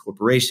business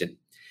corporation.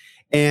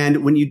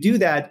 And when you do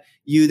that,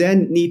 you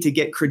then need to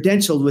get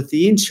credentialed with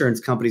the insurance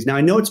companies. Now,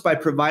 I know it's by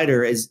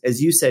provider, as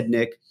you said,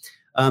 Nick,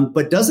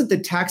 but doesn't the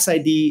tax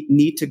ID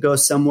need to go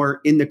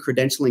somewhere in the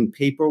credentialing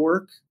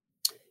paperwork?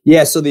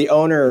 Yeah, so the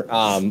owner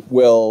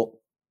will,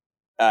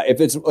 if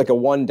it's like a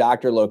one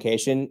doctor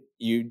location,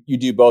 you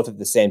do both at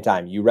the same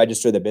time. You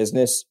register the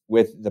business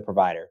with the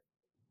provider.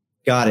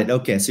 Got it.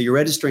 Okay, so you're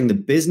registering the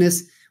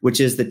business, which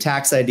is the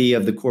tax ID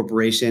of the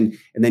corporation,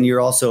 and then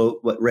you're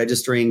also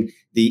registering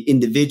the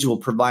individual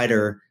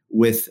provider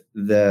with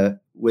the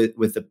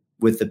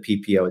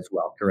PPO as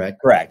well.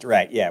 Correct.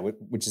 Right. Yeah,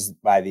 which is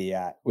by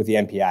with the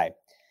MPI.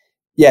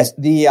 Yes.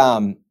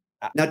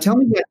 Now tell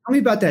me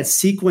about that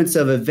sequence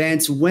of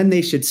events, when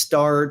they should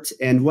start,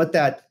 and what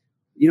that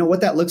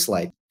looks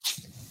like.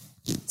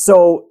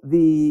 So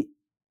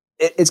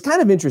it's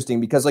kind of interesting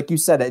because, like you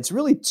said, it's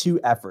really two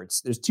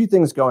efforts. There's two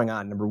things going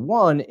on. Number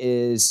one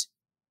is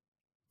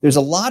there's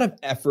a lot of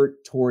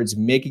effort towards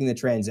making the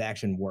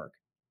transaction work,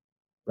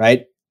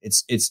 right?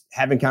 It's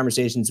having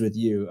conversations with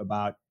you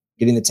about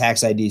getting the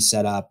tax ID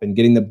set up and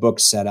getting the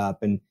books set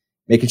up and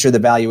making sure the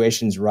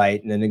valuation's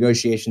right and the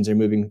negotiations are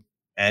moving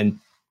and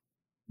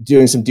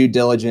doing some due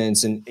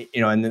diligence and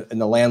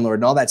the landlord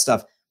and all that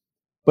stuff.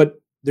 But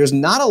there's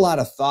not a lot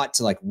of thought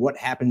to like what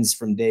happens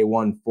from day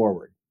one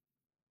forward.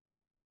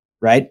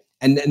 Right.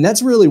 And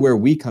that's really where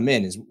we come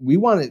in, is we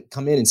want to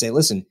come in and say,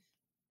 listen,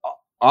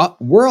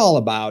 we're all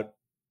about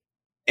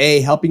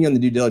helping you on the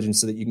due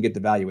diligence so that you can get the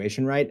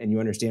valuation right and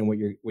you understand what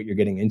you're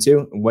getting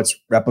into and what's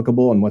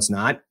replicable and what's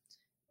not.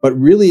 but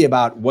really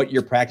about what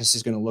your practice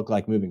is going to look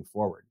like moving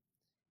forward.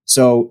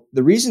 So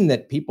the reason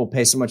that people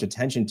pay so much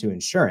attention to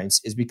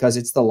insurance is because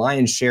it's the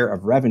lion's share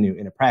of revenue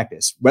in a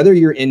practice. Whether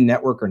you're in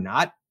network or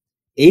not,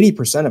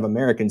 80% of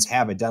Americans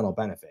have a dental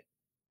benefit.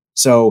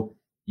 So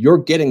you're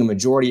getting a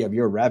majority of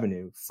your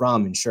revenue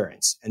from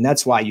insurance. And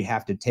that's why you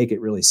have to take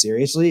it really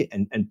seriously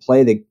and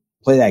play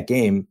that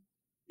game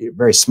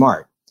very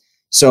smart.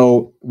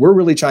 So we're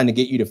really trying to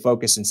get you to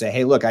focus and say,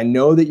 hey, look, I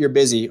know that you're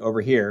busy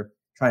over here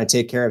trying to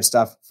take care of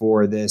stuff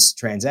for this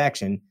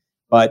transaction,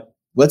 but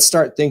let's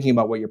start thinking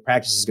about what your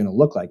practice is going to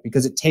look like,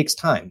 because it takes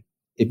time.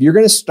 If you're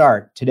going to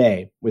start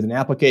today with an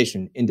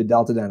application into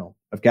Delta Dental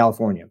of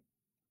California,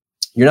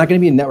 you're not going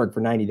to be in network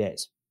for 90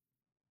 days.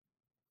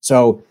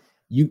 So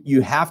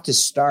you have to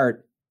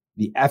start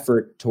the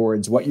effort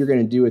towards what you're going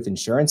to do with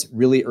insurance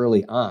really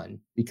early on,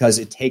 because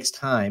it takes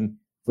time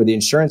for the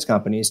insurance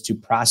companies to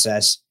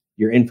process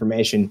your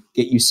information,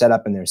 get you set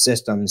up in their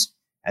systems,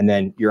 and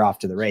then you're off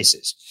to the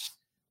races.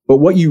 But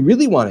what you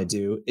really want to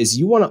do is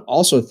you want to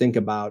also think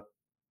about,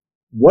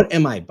 what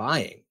am I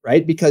buying,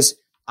 right? Because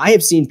I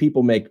have seen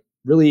people make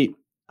really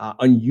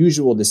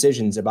unusual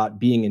decisions about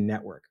being in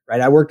network, right?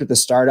 I worked with a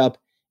startup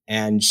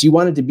and she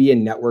wanted to be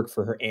in network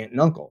for her aunt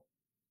and uncle.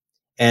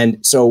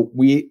 And so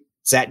we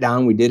sat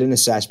down, we did an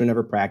assessment of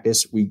her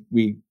practice.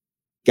 We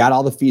got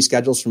all the fee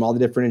schedules from all the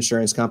different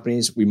insurance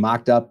companies. We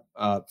mocked up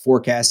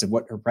forecasts of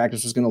what her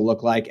practice was going to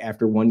look like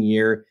after 1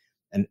 year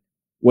and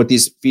what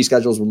these fee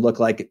schedules would look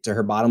like to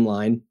her bottom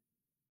line.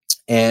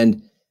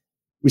 And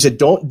we said,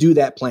 don't do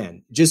that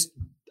plan.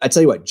 I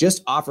tell you what,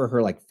 just offer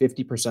her like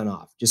 50%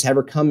 off. Just have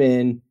her come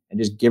in and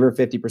just give her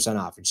 50%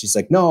 off. And she's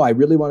like, no, I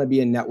really want to be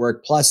in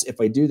network. Plus, if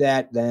I do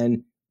that,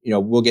 then,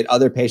 we'll get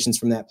other patients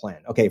from that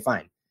plan. Okay,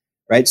 fine.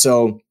 Right.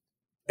 So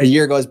a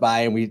year goes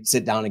by and we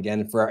sit down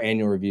again for our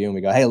annual review and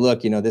we go, hey,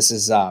 look, this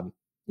is,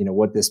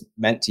 what this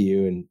meant to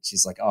you. And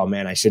she's like, oh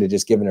man, I should have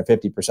just given her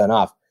 50%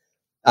 off.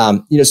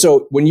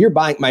 So when you're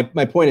buying, my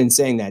point in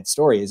saying that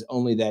story is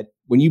only that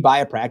when you buy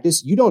a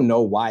practice, you don't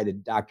know why the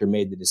doctor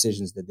made the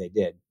decisions that they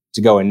did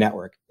to go in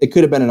network. It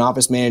could have been an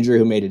office manager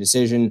who made a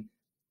decision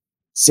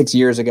 6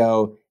 years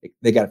ago.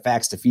 They got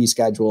faxed a fee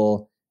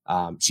schedule.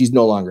 She's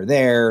no longer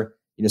there.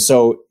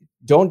 So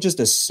don't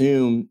just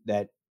assume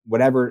that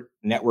whatever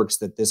networks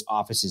that this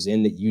office is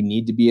in, that you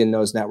need to be in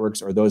those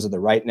networks, or those are the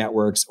right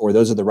networks, or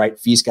those are the right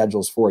fee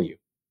schedules for you.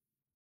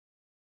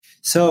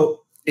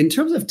 So in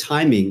terms of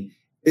timing,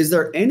 is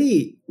there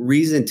any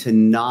reason to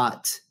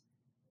not,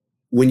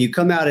 when you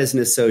come out as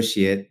an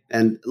associate,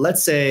 and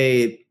let's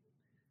say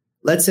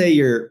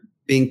you're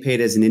being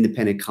paid as an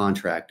independent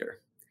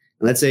contractor,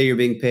 and let's say you're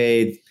being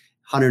paid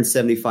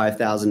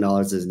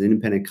 $175,000 as an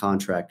independent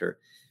contractor.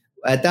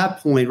 At that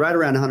point, right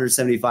around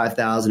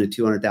 $175,000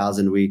 to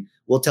 $200,000,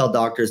 we'll tell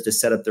doctors to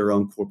set up their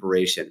own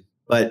corporation.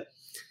 But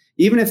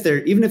even if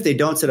they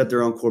don't set up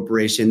their own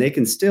corporation, they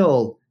can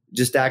still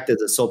just act as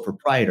a sole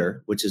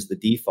proprietor, which is the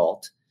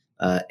default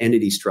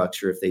entity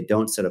structure if they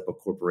don't set up a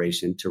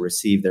corporation to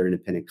receive their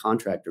independent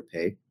contractor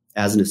pay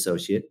as an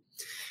associate.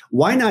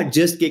 Why not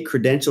just get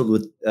credentialed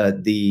with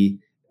the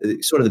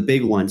sort of the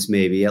big ones,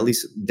 maybe, at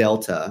least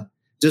Delta,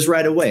 just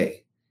right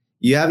away?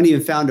 You haven't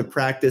even found a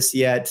practice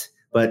yet,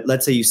 but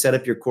let's say you set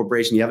up your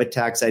corporation, you have a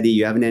tax ID,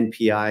 you have an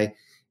NPI.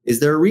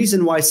 Is there a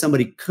reason why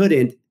somebody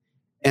couldn't?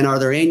 And are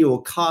there annual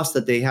costs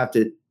that they have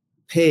to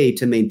pay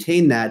to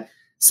maintain that,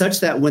 such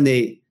that when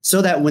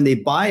they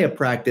buy a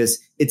practice,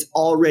 it's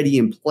already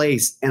in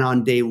place, and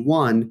on day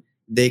one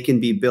they can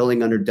be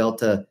billing under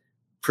Delta?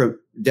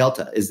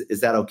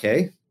 Is that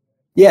okay?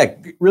 Yeah,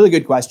 really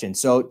good question.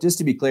 So just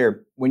to be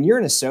clear, when you're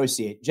an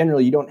associate,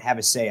 generally you don't have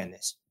a say on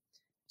this.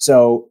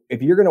 So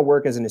if you're going to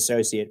work as an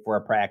associate for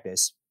a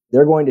practice,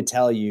 they're going to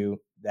tell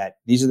you that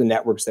these are the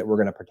networks that we're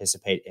going to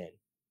participate in,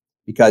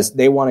 because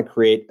they want to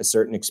create a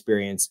certain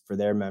experience for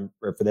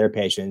their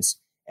patients,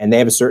 and they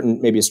have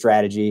maybe a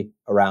strategy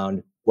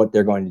around what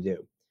they're going to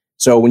do.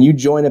 So when you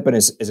join up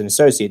as an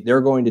associate,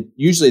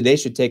 they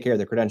should take care of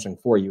the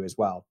credentialing for you as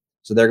well.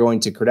 So they're going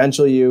to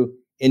credential you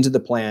into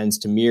the plans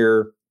to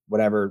mirror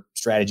whatever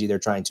strategy they're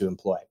trying to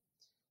employ.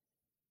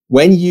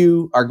 When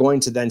you are going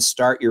to then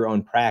start your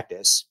own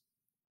practice,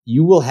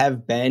 you will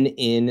have been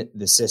in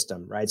the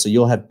system, right? So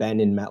you'll have been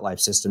in MetLife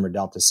system or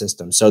Delta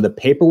system. So the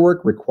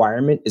paperwork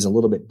requirement is a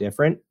little bit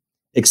different,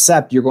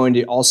 except you're going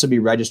to also be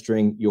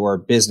registering your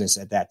business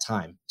at that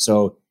time.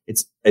 So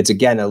it's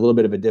again, a little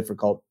bit of a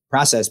difficult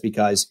process,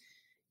 because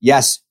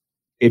yes,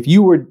 if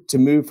you were to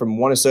move from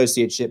one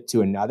associateship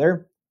to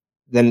another,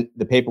 then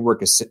the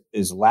paperwork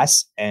is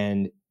less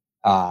and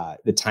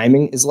the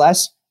timing is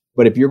less.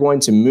 But if you're going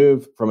to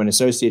move from an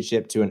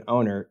associateship to an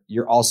owner,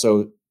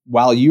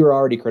 while you're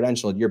already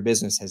credentialed, your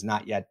business has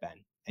not yet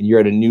been, and you're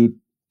at a new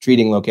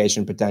treating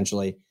location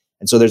potentially.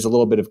 And so there's a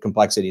little bit of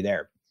complexity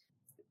there.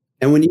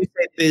 And when you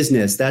say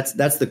business, that's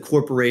the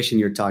corporation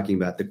you're talking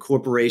about. The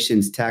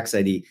corporation's tax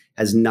ID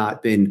has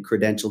not been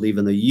credentialed,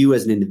 even though you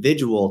as an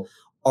individual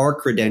are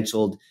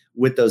credentialed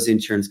with those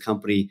insurance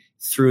company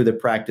through the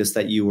practice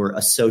that you were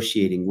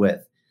associating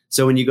with.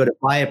 So when you go to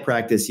buy a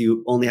practice,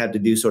 you only have to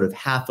do sort of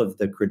half of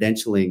the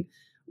credentialing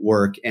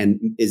work?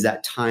 And is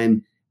that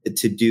time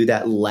to do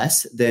that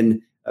less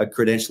than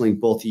credentialing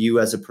both you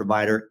as a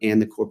provider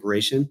and the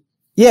corporation?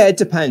 Yeah, it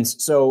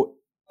depends. So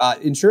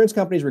insurance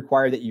companies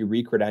require that you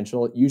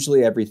re-credential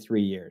usually every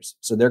 3 years.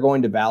 So they're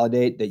going to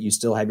validate that you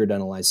still have your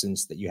dental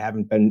license, that you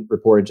haven't been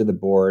reported to the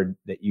board,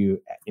 that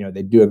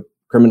they do a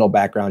criminal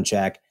background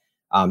check,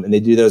 and they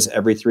do those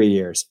every 3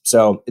 years.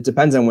 So it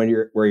depends on where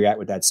you're at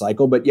with that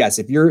cycle. But yes,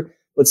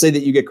 let's say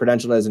that you get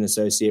credentialed as an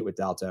associate with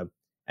Delta,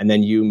 and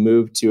then you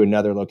move to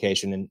another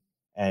location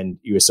and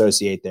you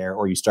associate there,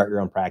 or you start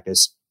your own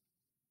practice,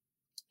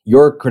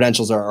 your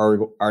credentials are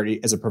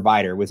already, as a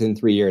provider, within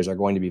 3 years are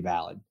going to be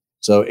valid.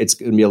 So it's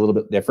going to be a little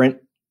bit different,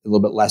 a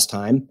little bit less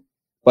time.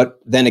 But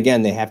then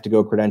again, they have to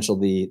go credential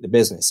the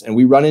business. And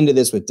we run into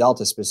this with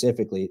Delta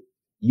specifically.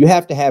 You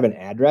have to have an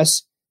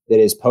address that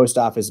is post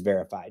office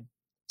verified.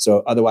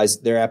 So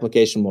otherwise their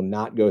application will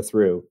not go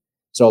through.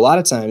 So a lot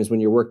of times when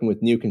you're working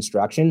with new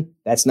construction,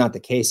 that's not the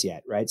case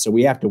yet, right? So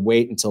we have to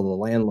wait until the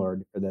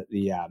landlord or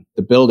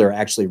the builder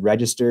actually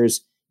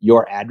registers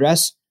your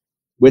address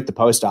with the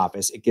post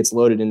office. It gets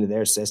loaded into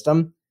their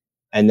system,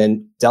 and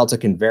then Delta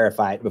can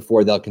verify it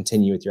before they'll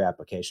continue with your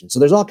application. So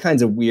there's all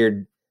kinds of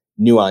weird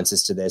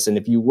nuances to this. And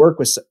if you work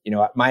with,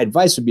 my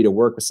advice would be to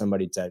work with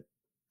somebody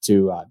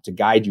to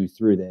guide you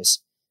through this,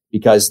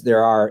 because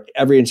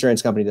every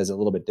insurance company does it a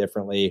little bit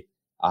differently.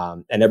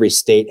 And every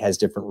state has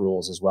different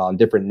rules as well, and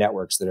different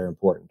networks that are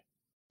important.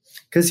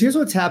 Because here's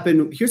what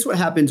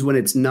happens when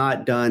it's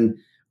not done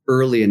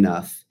early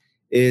enough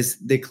is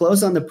they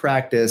close on the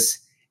practice,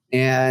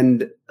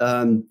 and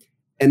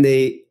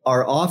they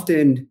are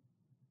often,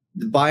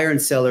 the buyer and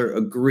seller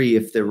agree,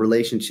 if the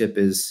relationship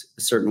is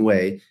a certain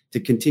way, to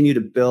continue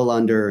to bill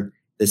under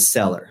the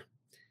seller.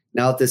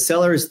 Now, if the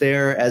seller is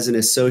there as an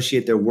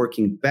associate, they're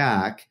working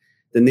back,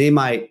 then they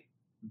might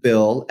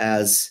bill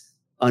as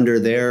under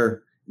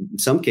their, in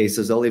some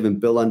cases, they'll even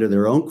bill under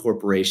their own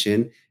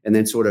corporation and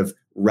then sort of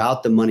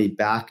route the money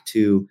back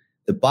to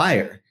the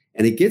buyer.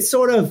 And it gets a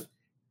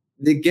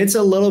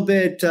little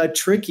bit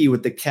tricky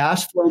with the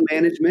cash flow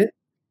management.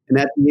 And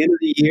at the end of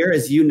the year,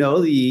 as you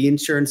know, the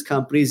insurance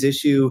companies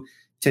issue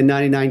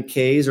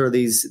 1099-Ks, or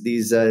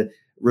these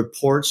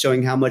reports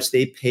showing how much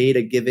they paid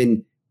a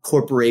given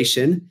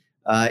corporation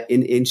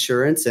in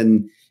insurance.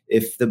 And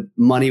if the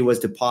money was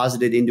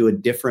deposited into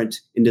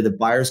the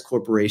buyer's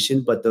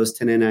corporation, but those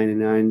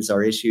 1099s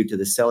are issued to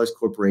the seller's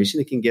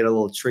corporation, it can get a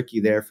little tricky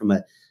there from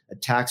a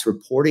tax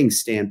reporting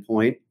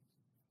standpoint.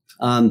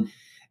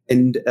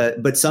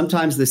 But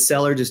sometimes the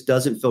seller just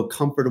doesn't feel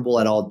comfortable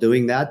at all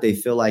doing that. They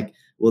feel like,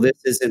 well,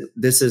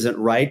 this isn't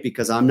right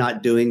because I'm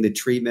not doing the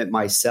treatment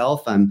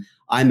myself. I'm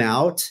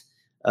out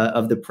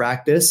of the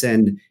practice,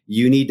 and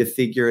you need to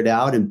figure it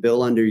out and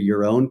bill under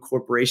your own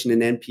corporation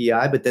and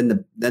NPI. But then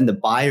the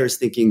buyer's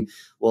thinking,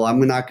 well, I'm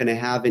not going to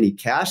have any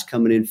cash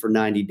coming in for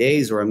 90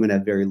 days, or I'm going to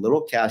have very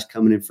little cash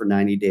coming in for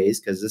 90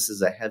 days because this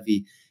is a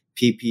heavy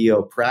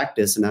PPO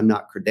practice and I'm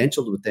not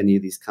credentialed with any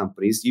of these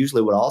companies.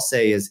 Usually what I'll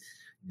say is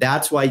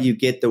that's why you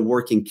get the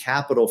working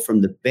capital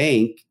from the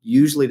bank,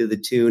 usually to the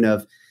tune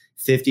of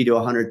 $50,000 to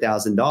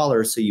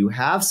 $100,000. So you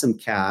have some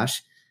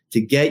cash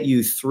to get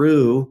you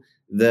through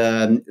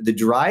the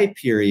dry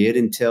period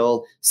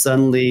until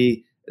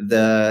suddenly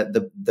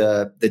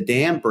the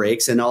dam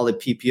breaks and all the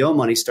PPO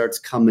money starts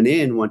coming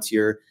in once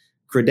you're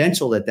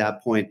credentialed at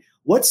that point.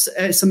 What's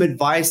some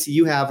advice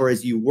you have, or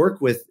as you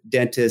work with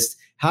dentists,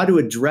 how to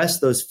address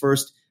those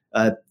first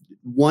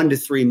 1 to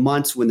 3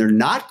 months when they're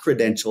not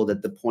credentialed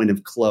at the point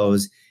of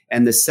close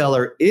and the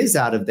seller is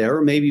out of there,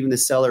 or maybe even the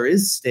seller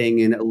is staying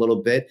in a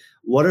little bit?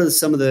 What are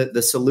some of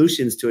the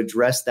solutions to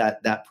address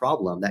that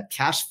problem, that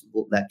cash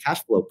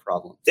flow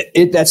problem?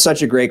 That's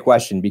such a great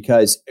question,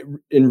 because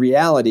in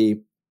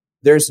reality,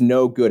 there's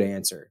no good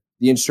answer.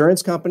 The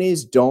insurance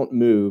companies don't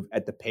move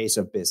at the pace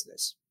of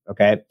business.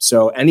 Okay.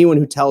 So anyone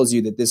who tells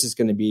you that this is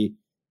going to be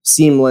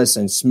seamless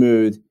and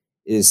smooth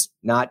is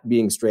not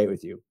being straight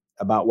with you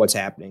about what's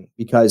happening,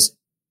 because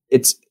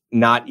it's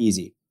not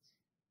easy.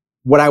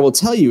 What I will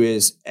tell you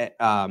is,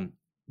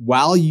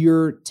 while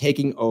you're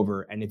taking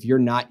over, and if you're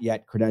not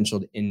yet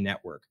credentialed in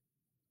network,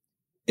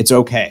 it's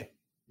okay,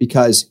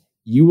 because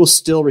you will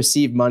still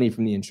receive money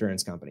from the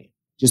insurance company.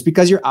 Just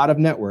because you're out of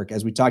network,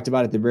 as we talked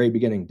about at the very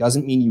beginning,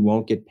 doesn't mean you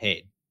won't get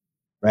paid,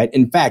 right?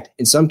 In fact,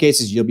 in some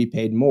cases, you'll be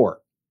paid more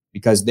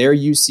because their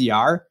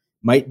UCR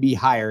might be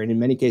higher, and in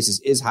many cases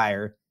is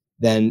higher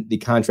than the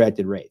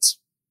contracted rates.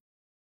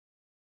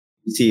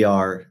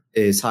 UCR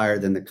is higher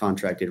than the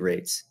contracted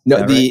rates.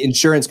 No, the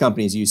insurance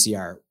company's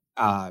UCR.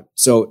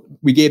 So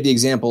we gave the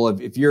example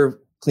of, if your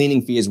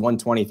cleaning fee is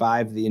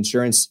 $125, the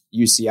insurance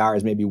UCR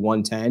is maybe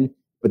 $110,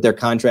 but their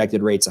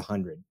contracted rate's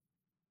 $100,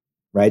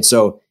 right?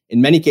 So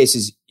in many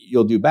cases,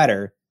 you'll do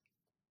better.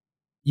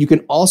 You can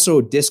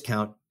also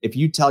discount if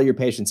you tell your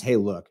patients, hey,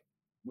 look,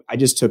 I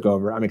just took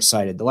over. I'm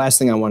excited. The last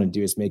thing I want to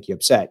do is make you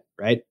upset,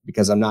 right?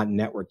 Because I'm not in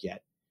network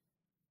yet.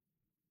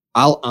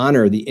 I'll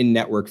honor the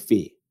in-network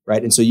fee,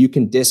 right? And so you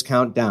can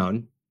discount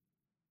down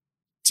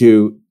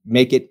to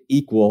make it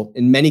equal,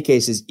 in many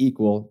cases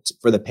equal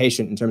for the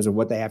patient in terms of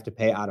what they have to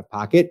pay out of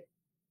pocket.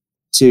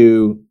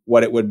 to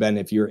what it would have been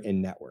if you're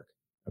in network.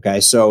 Okay.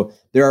 So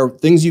there are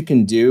things you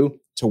can do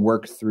to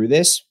work through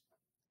this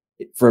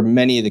for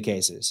many of the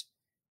cases.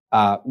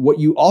 What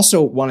you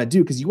also want to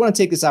do, because you want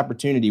to take this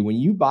opportunity when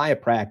you buy a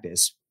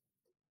practice,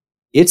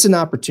 it's an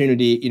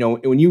opportunity,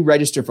 when you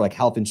register for like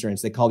health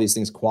insurance, they call these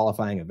things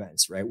qualifying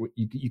events, right?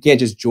 You can't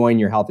just join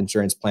your health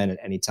insurance plan at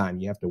any time.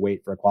 You have to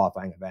wait for a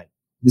qualifying event.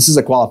 This is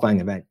a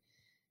qualifying event.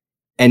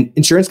 And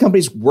insurance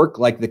companies work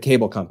like the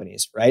cable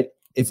companies, right?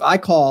 If I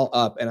call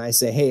up and I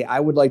say, hey,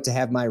 I would like to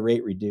have my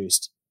rate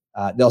reduced,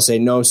 they'll say,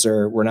 no,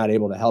 sir, we're not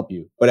able to help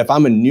you. But if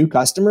I'm a new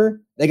customer,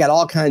 they got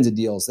all kinds of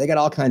deals. They got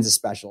all kinds of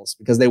specials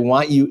because they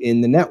want you in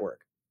the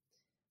network.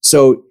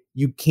 So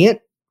you can't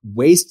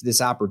waste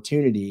this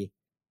opportunity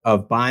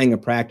of buying a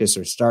practice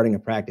or starting a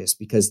practice,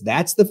 because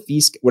that's the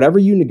fee. Whatever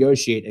you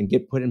negotiate and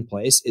get put in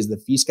place is the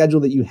fee schedule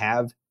that you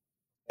have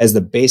as the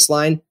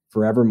baseline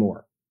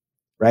forevermore,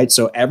 right?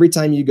 So every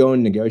time you go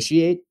and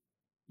negotiate,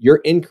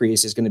 your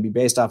increase is going to be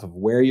based off of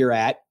where you're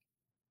at.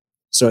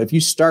 So if you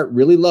start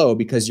really low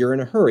because you're in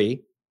a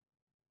hurry,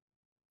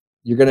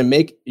 you're going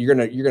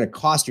to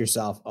cost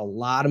yourself a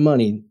lot of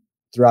money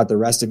throughout the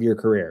rest of your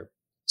career.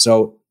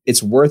 So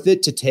it's worth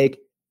it to take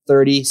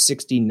 30,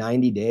 60,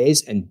 90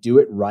 days and do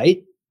it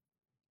right,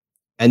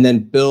 and then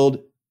build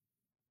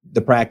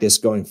the practice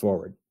going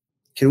forward.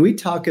 Can we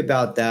talk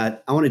about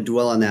that? I want to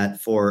dwell on that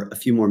for a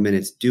few more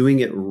minutes. Doing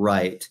it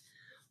right.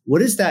 What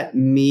does that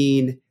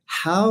mean?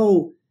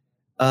 How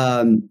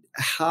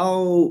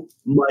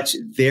much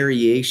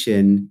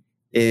variation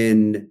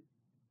in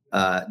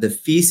the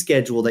fee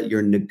schedule that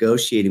you're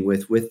negotiating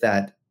with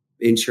that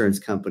insurance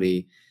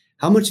company?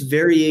 How much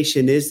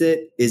variation is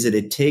it? Is it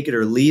a take it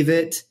or leave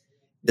it?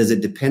 Does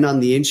it depend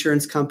on the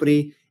insurance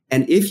company?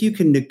 And if you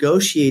can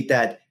negotiate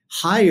that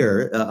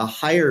a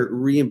higher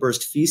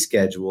reimbursed fee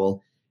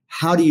schedule,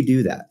 how do you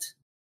do that?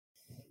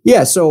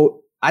 Yeah,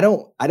 so I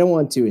don't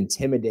want to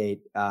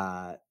intimidate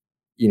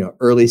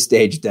early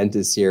stage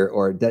dentists here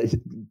or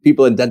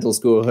people in dental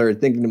school who are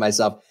thinking to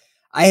myself,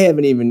 I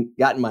haven't even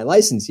gotten my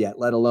license yet,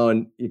 let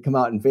alone you come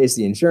out and face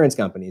the insurance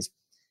companies.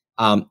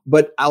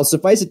 But I'll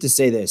suffice it to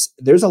say this: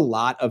 there's a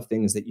lot of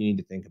things that you need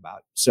to think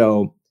about.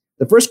 So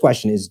the first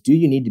question is, do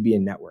you need to be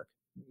in network?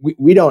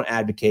 We don't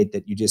advocate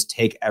that you just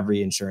take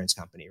every insurance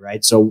company,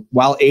 right? So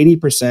while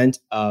 80%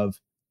 of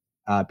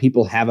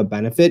people have a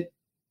benefit,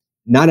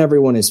 not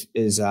everyone is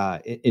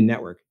in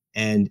network.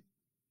 And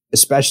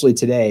especially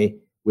today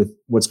with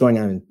what's going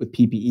on with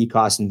PPE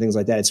costs and things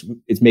like that,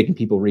 it's making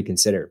people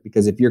reconsider,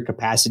 because if your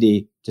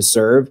capacity to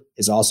serve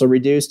is also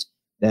reduced,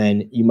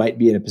 then you might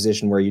be in a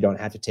position where you don't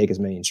have to take as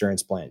many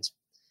insurance plans.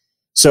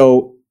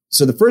 So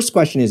the first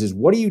question is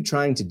what are you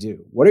trying to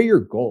do? What are your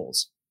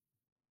goals?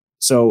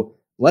 So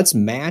let's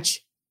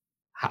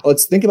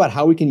think about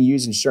how we can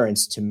use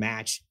insurance to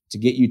match to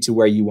get you to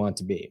where you want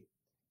to be.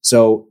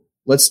 So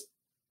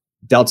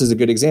Delta is a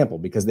good example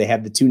because they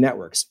have the two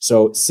networks.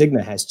 So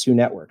Cigna has two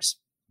networks.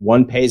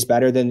 One pays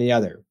better than the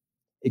other.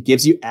 It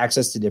gives you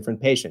access to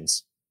different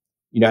patients.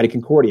 United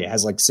Concordia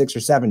has like 6 or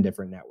 7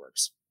 different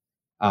networks.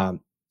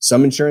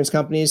 Some insurance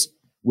companies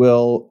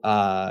will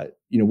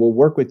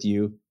work with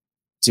you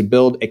to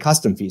build a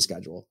custom fee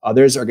schedule.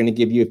 Others are going to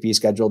give you a fee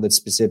schedule that's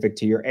specific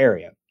to your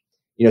area.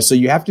 So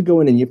you have to go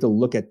in and you have to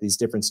look at these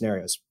different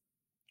scenarios.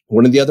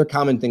 One of the other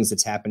common things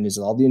that's happened is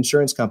all the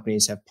insurance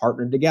companies have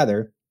partnered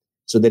together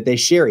so that they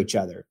share each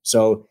other.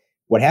 So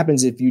what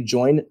happens if you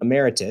join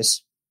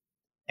Emeritus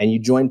and you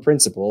join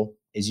Principal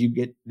is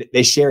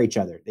they share each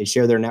other. They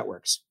share their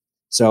networks.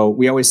 So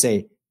we always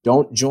say,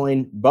 don't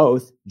join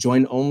both,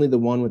 join only the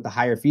one with the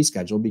higher fee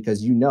schedule,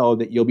 because you know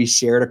that you'll be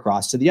shared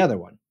across to the other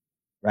one,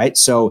 right?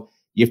 So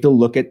you have to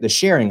look at the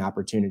sharing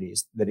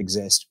opportunities that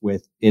exist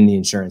within the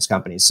insurance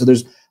companies. So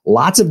there's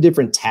lots of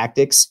different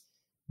tactics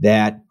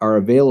that are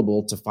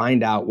available to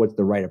find out what's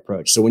the right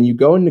approach. So when you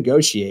go and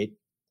negotiate,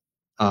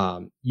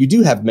 you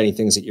do have many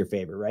things at your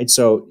favor, right?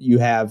 So you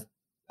have,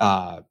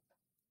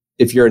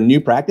 if you're a new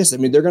practice,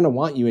 they're going to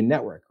want you in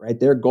network, right?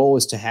 Their goal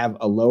is to have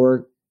a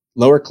lower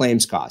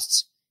claims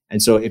costs.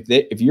 And so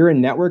if you're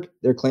in network,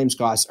 their claims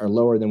costs are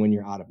lower than when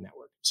you're out of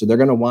network. So they're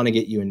going to want to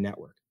get you in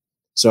network.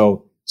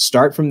 So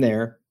start from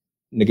there,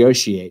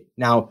 negotiate.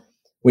 Now,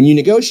 when you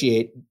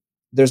negotiate,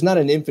 there's not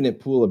an infinite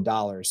pool of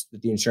dollars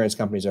that the insurance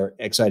companies are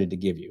excited to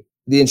give you.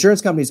 The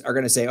insurance companies are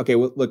going to say, okay,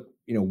 well, look,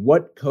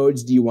 what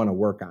codes do you want to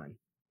work on?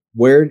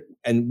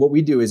 And what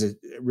we do is a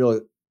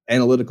real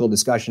analytical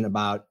discussion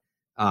about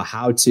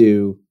how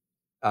to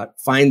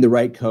find the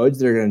right codes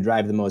that are going to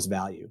drive the most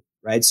value,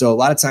 right? So a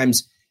lot of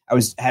times I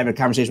was having a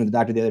conversation with the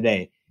doctor the other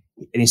day,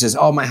 and he says,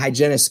 oh, my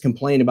hygienists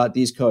complain about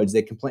these codes.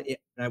 They complain.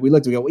 And we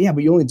looked and we go, well, yeah,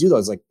 but you only do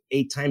those like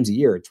 8 times a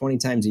year, 20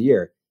 times a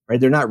year, right?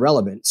 They're not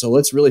relevant. So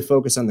let's really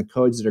focus on the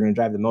codes that are going to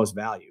drive the most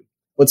value.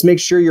 Let's make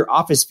sure your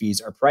office fees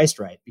are priced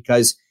right,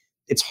 because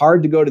it's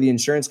hard to go to the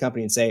insurance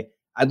company and say,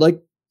 I'd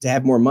like to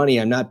have more money.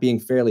 I'm not being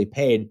fairly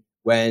paid,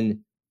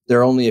 when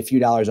they're only a few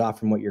dollars off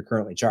from what you're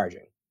currently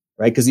charging,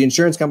 right? Because the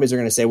insurance companies are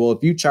going to say, well,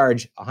 if you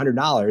charge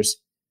 $100,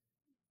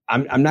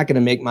 I'm not going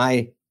to make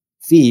my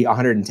fee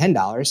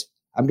 $110.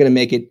 I'm going to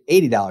make it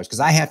 $80 because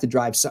I have to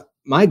drive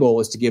my goal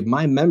is to give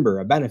my member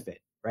a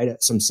benefit,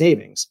 right? Some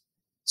savings.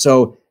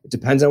 So it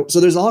depends on, so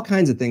there's all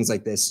kinds of things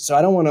like this. So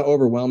I don't want to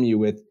overwhelm you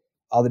with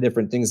all the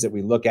different things that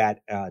we look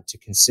at to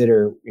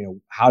consider,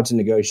 how to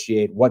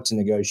negotiate, what to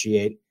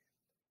negotiate,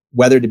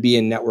 whether to be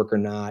in network or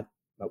not.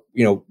 But,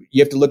 you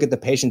have to look at the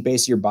patient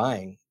base you're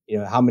buying.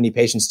 How many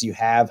patients do you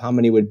have? How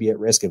many would be at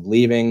risk of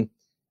leaving?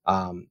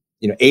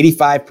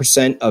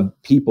 85%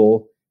 of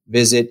people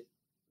visit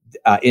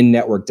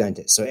in-network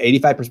dentists. So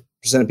 85%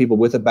 of people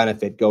with a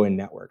benefit go in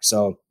network.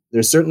 So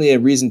there's certainly a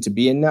reason to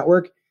be in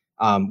network.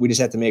 We just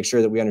have to make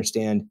sure that we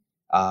understand,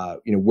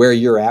 where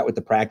you're at with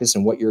the practice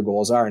and what your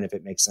goals are, and if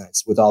it makes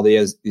sense with all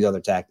these other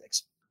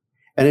tactics.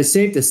 And it's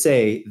safe to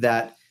say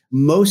that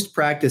most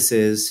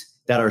practices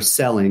that are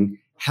selling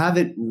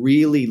haven't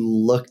really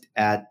looked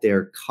at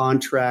their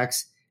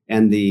contracts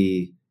and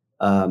the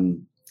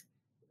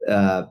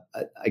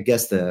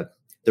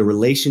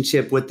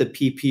relationship with the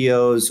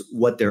PPOs,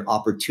 what their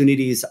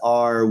opportunities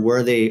are,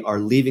 where they are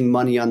leaving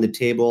money on the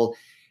table.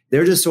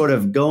 They're just sort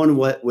of going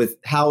with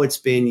how it's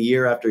been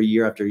year after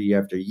year after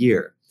year after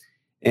year.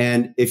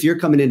 And if you're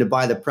coming in to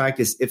buy the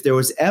practice, if there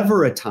was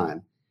ever a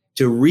time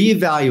to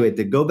reevaluate,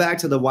 to go back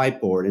to the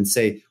whiteboard and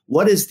say,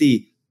 what is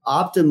the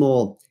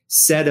optimal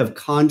set of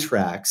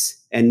contracts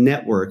and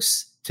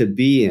networks to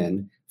be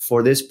in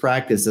for this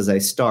practice as I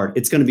start,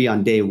 it's going to be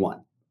on day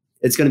one.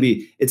 It's going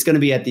to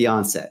be at the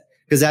onset.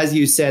 Because as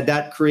you said,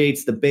 that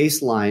creates the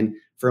baseline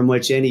from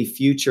which any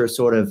future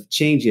sort of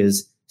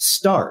changes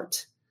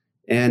start.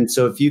 And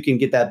so if you can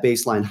get that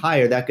baseline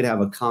higher, that could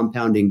have a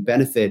compounding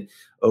benefit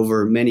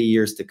over many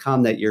years to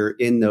come that you're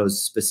in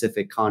those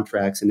specific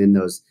contracts and in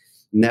those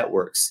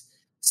networks.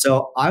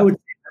 So I would say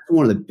that's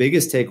one of the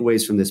biggest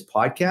takeaways from this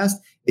podcast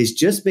is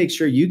just make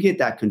sure you get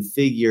that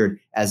configured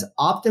as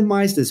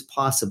optimized as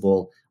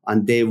possible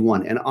on day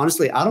one. And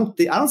honestly, I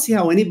don't see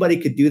how anybody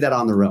could do that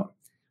on their own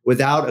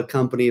without a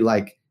company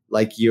like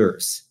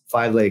yours,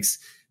 5 Lakes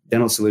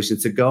Dental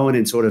Solutions, to go in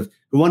and sort of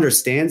who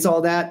understands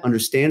all that,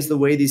 understands the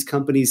way these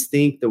companies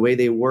think, the way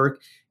they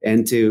work,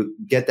 and to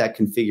get that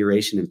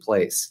configuration in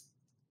place.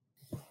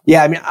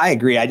 Yeah, I mean, I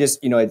agree. I just,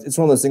 it's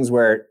one of those things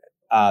where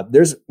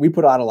we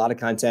put out a lot of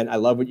content. I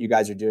love what you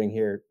guys are doing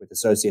here with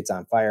Associates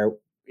on Fire.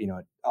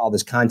 All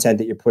this content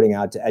that you're putting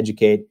out to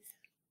educate.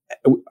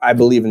 I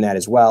believe in that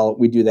as well.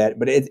 We do that,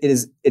 but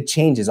it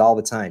changes all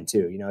the time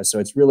too. So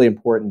it's really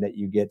important that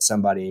you get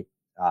somebody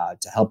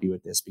to help you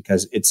with this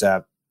because it's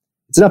an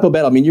uphill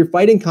battle. I mean, you're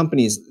fighting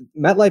companies.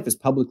 MetLife is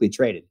publicly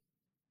traded,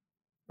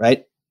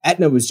 right?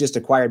 Aetna was just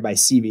acquired by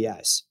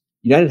CVS.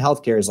 United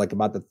Healthcare is like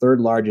about the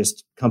third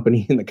largest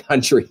company in the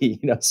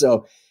country,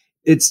 so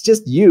it's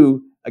just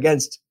you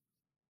against,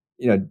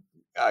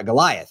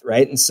 Goliath,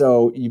 right? And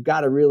so you've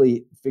got to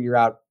really figure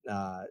out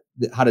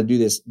how to do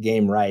this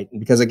game right,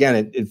 because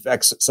again, it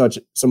affects so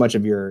much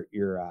of your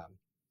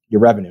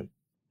revenue.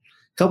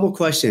 Couple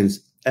questions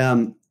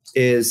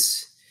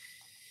is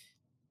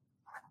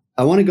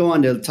I want to go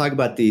on to talk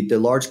about the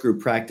large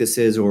group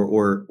practices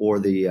or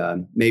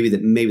the maybe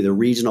the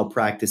regional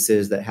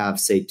practices that have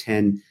say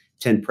 10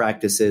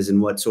 practices and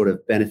what sort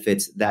of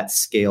benefits that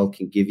scale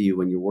can give you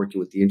when you're working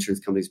with the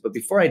insurance companies. But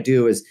before I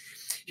do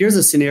here's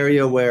a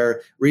scenario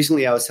where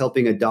recently I was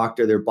helping a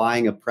doctor. They're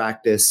buying a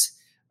practice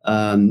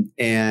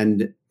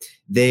and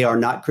they are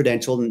not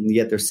credentialed and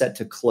yet they're set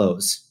to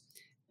close.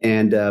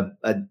 And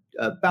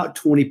about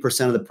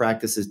 20% of the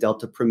practice is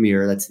Delta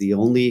Premier. That's the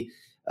only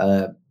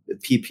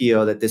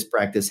PPO that this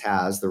practice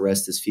has. The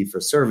rest is fee for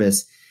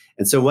service.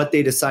 And so what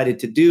they decided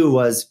to do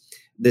was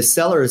the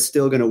seller is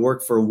still going to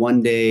work for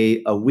 1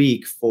 day a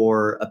week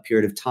for a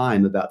period of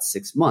time, about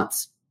 6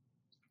 months.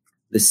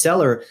 The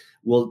seller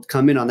will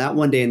come in on that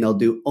 1 day and they'll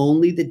do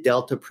only the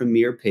Delta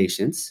Premier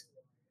patients.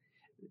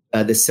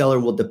 The seller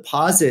will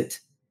deposit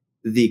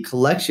the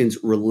collections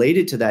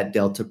related to that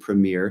Delta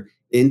Premier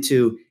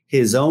into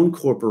his own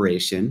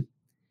corporation,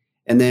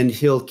 and then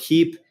he'll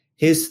keep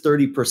his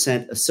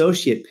 30%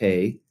 associate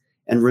pay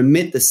and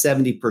remit the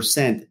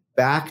 70%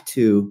 back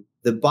to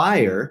the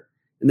buyer,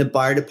 and the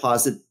buyer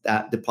deposits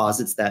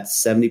that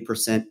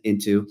 70%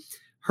 into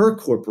her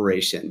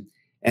corporation.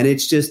 And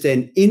it's just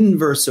an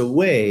inverse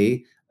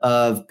way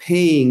of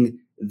paying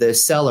the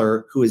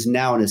seller, who is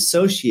now an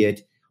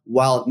associate,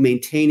 while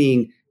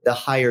maintaining the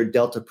higher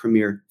Delta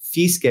Premier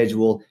fee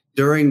schedule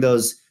during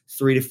those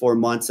 3 to 4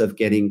 months of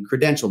getting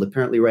credentialed.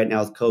 Apparently right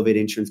now with COVID,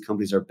 insurance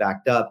companies are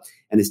backed up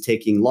and it's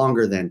taking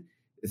longer than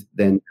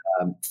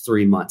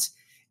 3 months.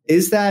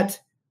 Is that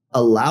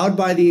allowed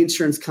by the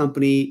insurance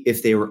company?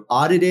 If they were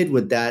audited,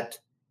 would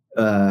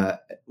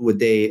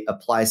they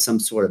apply some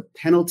sort of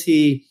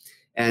penalty?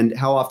 And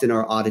how often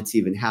are audits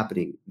even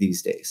happening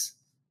these days?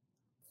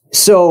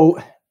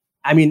 So,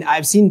 I mean,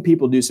 I've seen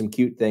people do some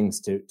cute things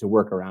to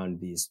work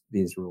around these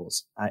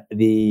rules.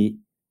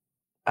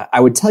 I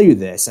would tell you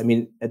this. I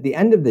mean, at the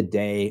end of the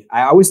day,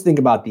 I always think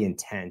about the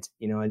intent,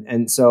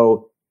 and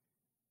so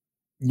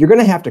you're going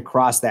to have to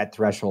cross that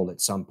threshold at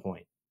some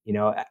point.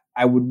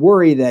 I would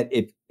worry that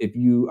if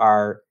you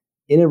are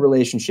in a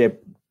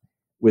relationship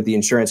with the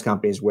insurance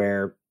companies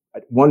where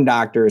one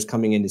doctor is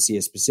coming in to see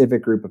a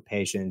specific group of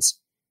patients,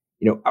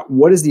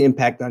 what is the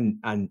impact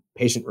on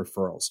patient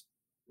referrals?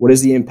 What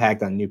is the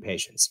impact on new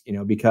patients?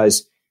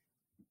 Because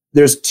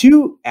there's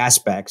two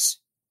aspects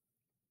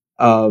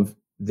of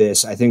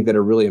this, I think, that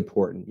are really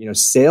important.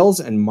 Sales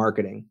and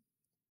marketing.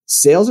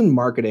 Sales and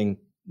marketing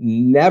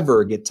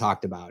never get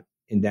talked about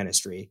in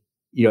dentistry,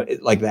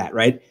 like that,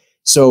 right?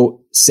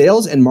 So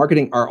sales and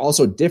marketing are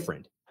also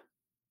different.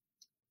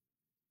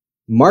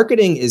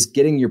 Marketing is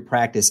getting your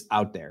practice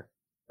out there,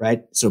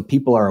 right? So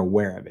people are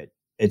aware of it.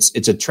 It's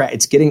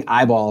getting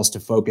eyeballs to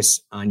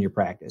focus on your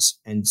practice.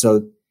 And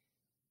so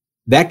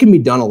that can be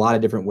done a lot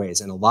of different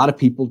ways. And a lot of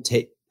people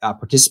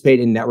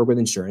participate in Network with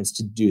Insurance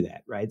to do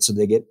that, right? So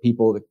they get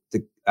people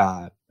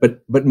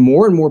but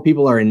more and more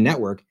people are in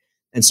network.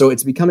 And so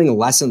it's becoming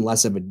less and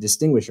less of a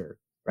distinguisher,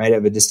 right?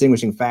 Of a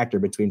distinguishing factor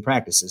between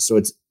practices. So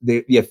it's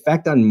the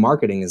effect on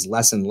marketing is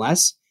less and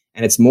less,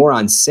 and it's more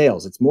on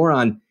sales. It's more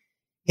on,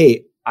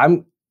 hey,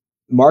 I'm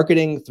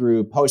marketing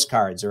through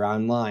postcards or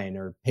online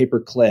or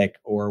pay-per-click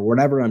or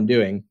whatever I'm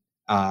doing,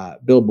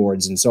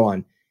 billboards and so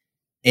on.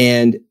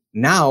 And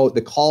now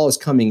the call is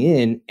coming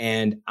in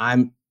and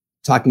I'm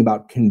talking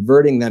about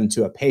converting them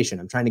to a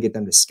patient. I'm trying to get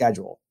them to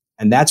schedule.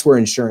 And that's where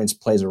insurance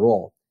plays a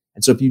role.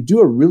 And so if you do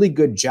a really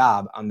good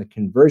job on the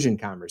conversion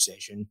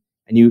conversation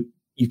and you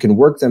can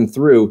work them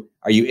through,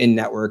 are you in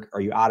network?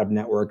 Are you out of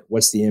network?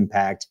 What's the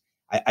impact?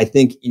 I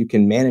think you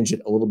can manage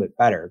it a little bit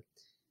better.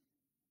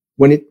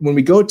 When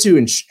we go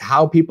to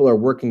how people are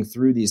working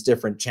through these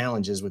different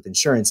challenges with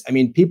insurance, I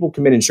mean, people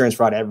commit insurance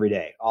fraud every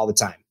day, all the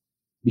time,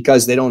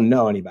 because they don't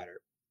know any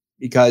better.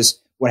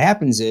 Because what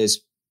happens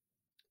is,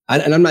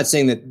 and I'm not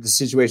saying that the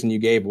situation you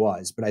gave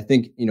was, but I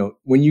think,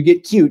 when you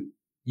get cute,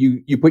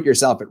 you put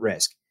yourself at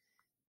risk.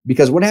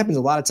 Because what happens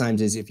a lot of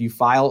times is if you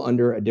file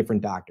under a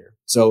different doctor.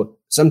 So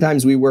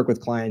sometimes we work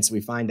with clients,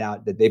 we find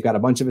out that they've got a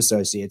bunch of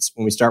associates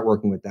when we start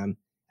working with them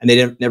and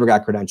they never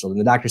got credentialed. And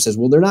the doctor says,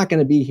 well, they're not going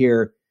to be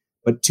here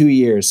but 2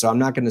 years, so I'm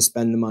not going to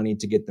spend the money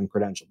to get them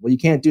credentialed. Well, you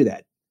can't do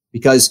that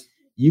because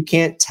you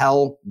can't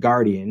tell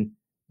Guardian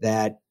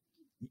that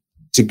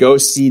to go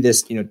see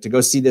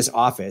this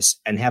office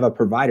and have a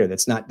provider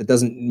that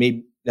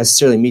doesn't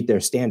necessarily meet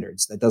their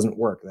standards. That doesn't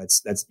work.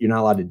 That's you're not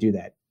allowed to do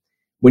that.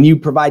 When you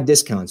provide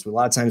discounts, a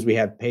lot of times we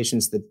have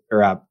patients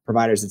or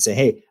providers that say,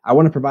 hey, I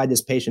want to provide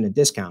this patient a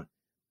discount.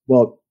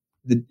 Well,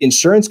 the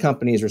insurance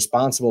company is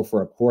responsible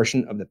for a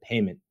portion of the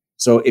payment.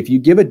 So if you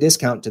give a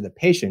discount to the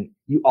patient,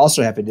 you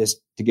also have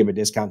to give a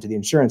discount to the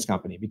insurance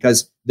company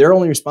because they're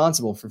only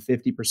responsible for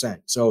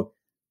 50%. So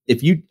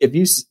if you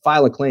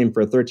file a claim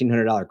for a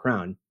 $1,300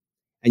 crown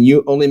and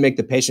you only make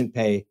the patient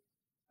pay,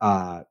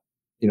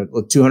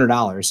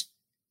 $200,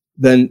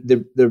 then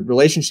the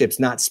relationship's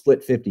not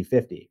split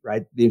 50-50,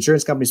 right? The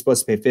insurance company's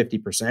supposed to pay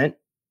 50%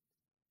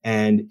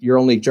 and you're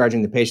only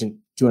charging the patient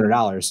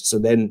 $200. So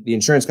then the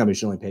insurance company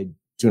should only pay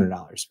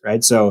 $200,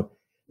 right? So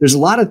there's a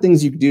lot of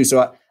things you could do.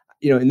 So,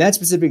 in that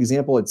specific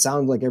example, it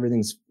sounds like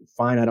everything's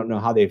fine. I don't know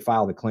how they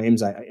file the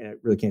claims. I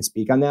really can't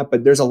speak on that,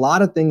 but there's a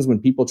lot of things when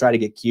people try to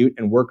get cute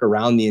and work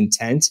around the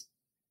intent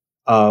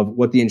of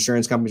what the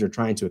insurance companies are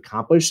trying to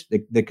accomplish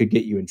that could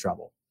get you in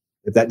trouble.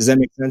 Does that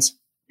make sense?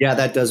 Yeah,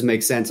 that does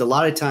make sense. A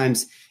lot of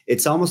times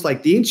it's almost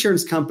like the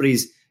insurance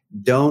companies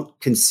don't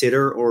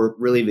consider or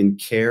really even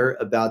care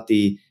about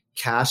the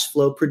cash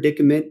flow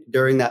predicament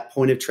during that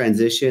point of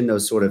transition,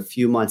 those sort of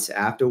few months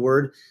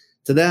afterward.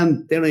 To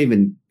them, they don't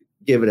even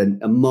give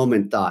it a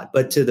moment thought.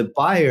 But to the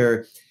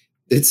buyer,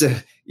 it's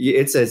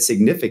a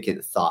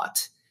significant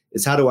thought.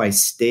 It's how do I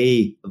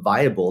stay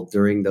viable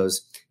during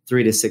those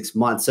 3 to 6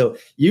 months? So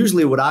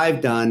usually what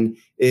I've done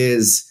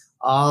is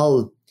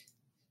I'll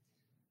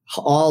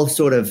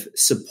sort of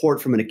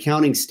support from an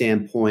accounting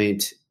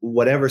standpoint,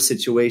 whatever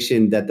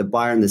situation that the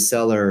buyer and the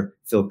seller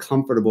feel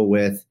comfortable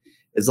with,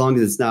 as long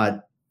as it's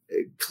not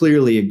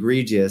clearly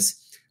egregious.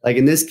 Like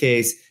in this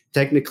case,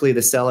 technically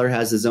the seller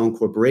has his own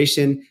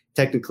corporation.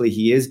 Technically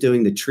he is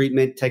doing the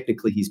treatment.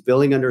 Technically he's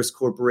billing under his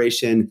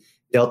corporation.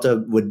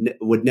 Delta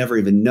would never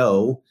even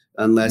know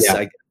unless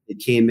it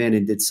came in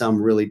and did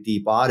some really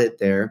deep audit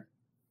there.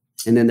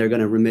 And then they're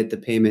going to remit the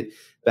payment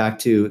back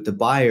to the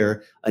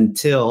buyer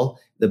until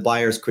the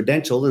buyer's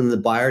credentialed, and the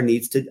buyer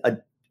needs to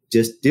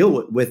just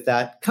deal with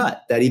that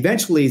cut that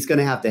eventually is going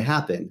to have to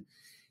happen.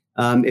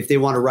 If they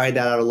want to ride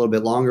that out a little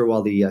bit longer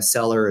while the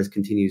seller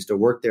continues to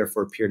work there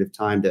for a period of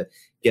time to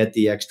get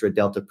the extra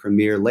Delta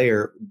Premier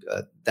layer,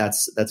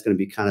 that's going to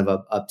be kind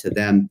of up to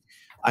them.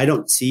 I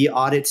don't see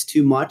audits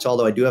too much,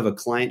 although I do have a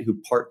client who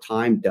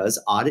part-time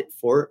does audit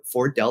for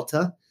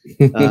Delta.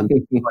 I know that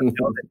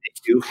they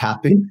do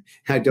happen.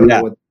 I don't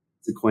know what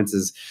the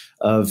consequences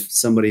of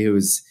somebody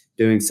who's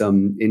doing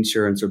some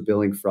insurance or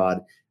billing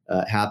fraud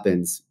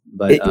happens.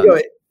 But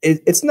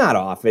it's not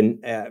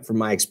often from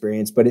my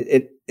experience, but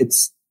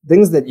it's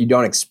things that you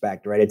don't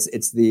expect, right?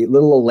 It's the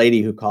little old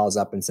lady who calls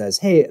up and says,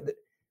 hey,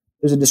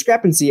 there's a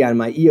discrepancy on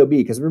my EOB.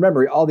 Because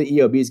remember, all the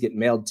EOBs get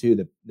mailed to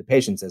the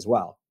patients as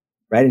well,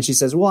 right? And she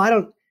says,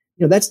 well,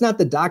 that's not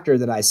the doctor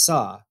that I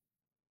saw.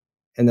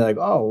 And they're like,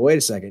 oh, wait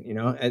a second,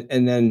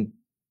 and then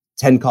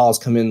 10 calls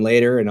come in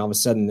later and all of a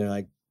sudden they're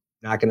like,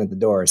 knocking at the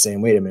door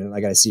saying, wait a minute,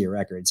 I got to see your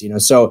records,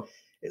 so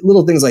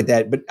little things like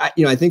that. But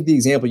I think the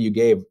example you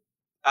gave,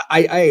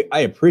 I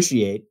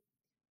appreciate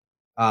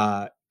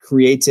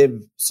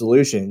creative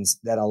solutions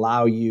that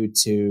allow you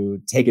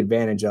to take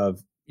advantage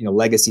of,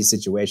 legacy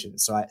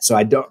situations. So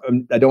I don't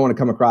want to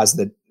come across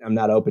that I'm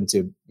not open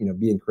to,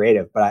 being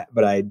creative, but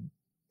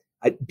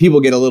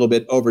people get a little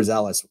bit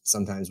overzealous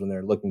sometimes when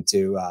they're looking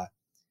to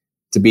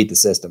beat the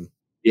system.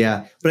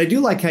 Yeah. But I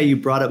do like how you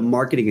brought up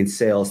marketing and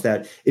sales,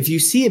 that if you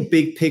see a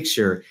big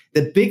picture,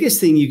 the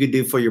biggest thing you could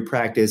do for your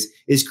practice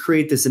is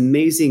create this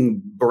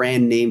amazing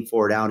brand name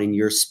for it out in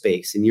your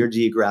space, in your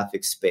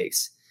geographic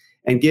space,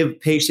 and give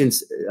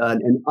patients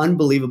an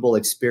unbelievable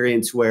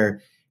experience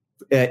where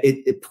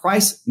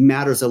price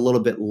matters a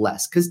little bit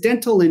less, because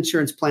dental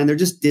insurance plan, they're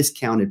just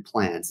discounted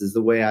plans is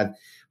the way I've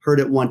heard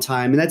it one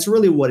time. And that's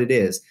really what it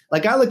is.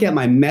 Like I look at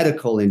my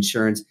medical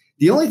insurance.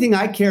 The only thing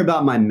I care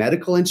about my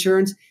medical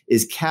insurance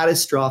is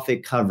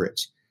catastrophic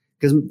coverage,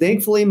 because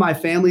thankfully my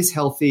family's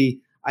healthy.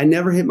 I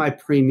never hit my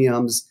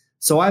premiums.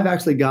 So I've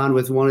actually gone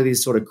with one of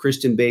these sort of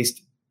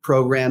Christian-based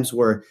programs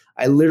where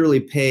I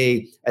literally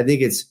pay, I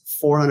think it's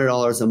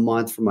 $400 a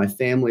month for my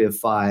family of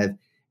 5.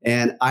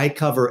 And I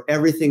cover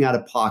everything out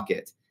of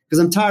pocket because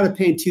I'm tired of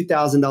paying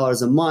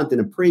 $2,000 a month in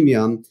a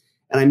premium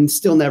and I'm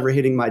still never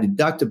hitting my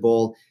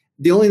deductible.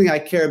 The only thing I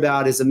care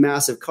about is a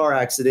massive car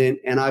accident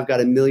and I've got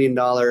 $1 million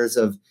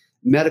of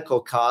medical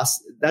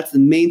costs. That's the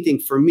main thing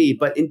for me.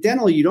 But in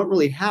dental, you don't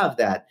really have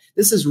that.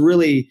 This is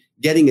really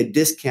getting a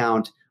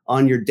discount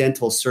on your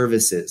dental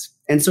services.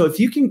 And so if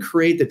you can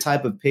create the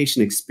type of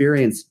patient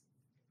experience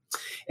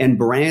and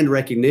brand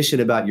recognition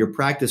about your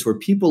practice where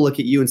people look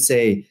at you and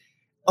say,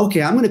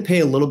 okay, I'm going to pay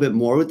a little bit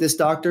more with this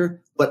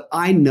doctor, but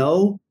I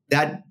know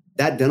that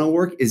that dental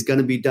work is going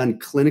to be done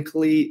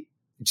clinically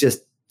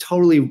just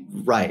totally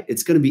right.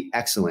 It's going to be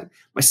excellent.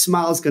 My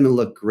smile is going to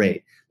look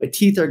great. My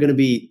teeth are going to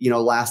be,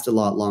 last a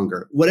lot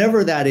longer.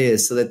 Whatever that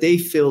is, so that they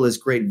feel there's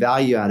great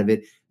value out of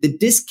it. The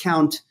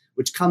discount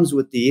which comes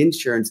with the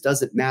insurance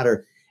doesn't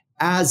matter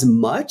as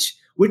much,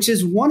 which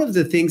is one of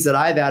the things that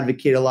I've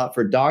advocated a lot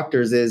for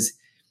doctors is,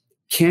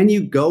 can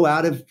you go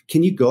out of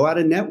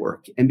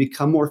network and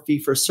become more fee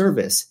for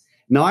service?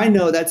 Now I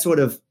know that sort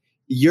of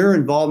your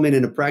involvement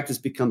in a practice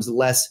becomes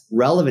less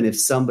relevant if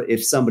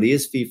somebody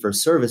is fee for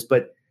service,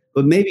 but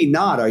maybe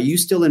not. Are you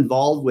still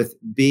involved with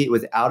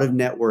out of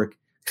network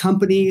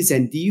companies?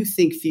 And do you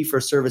think fee for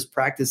service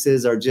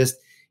practices are just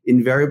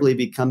invariably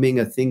becoming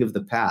a thing of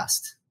the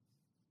past?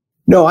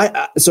 No,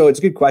 so it's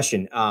a good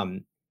question.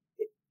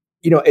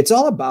 It's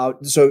all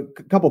about, so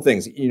a couple of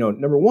things,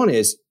 number one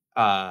is,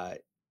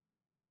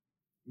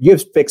 you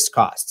have fixed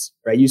costs,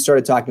 right? You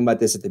started talking about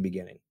this at the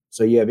beginning.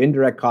 So you have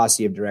indirect costs,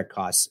 you have direct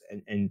costs,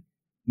 and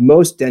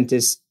most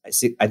dentists,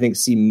 I think,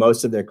 see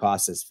most of their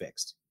costs as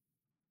fixed.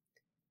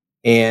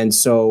 And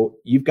so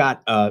you've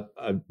got a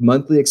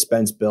monthly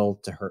expense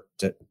bill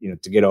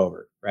to get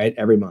over, right?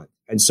 Every month.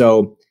 And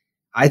so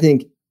I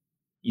think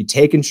you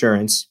take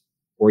insurance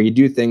or you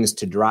do things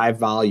to drive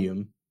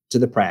volume to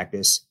the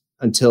practice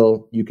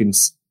until you can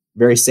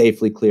very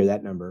safely clear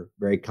that number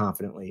very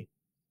confidently,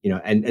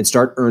 and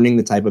start earning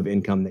the type of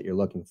income that you're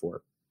looking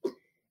for.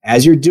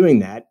 As you're doing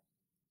that,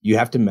 you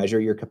have to measure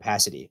your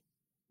capacity.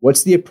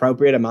 What's the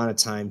appropriate amount of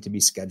time to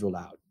be scheduled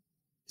out?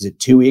 Is it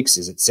 2 weeks?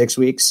 Is it 6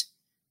 weeks?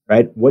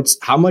 Right?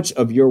 How much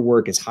of your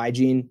work is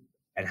hygiene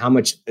and how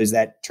much is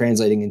that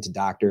translating into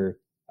doctor,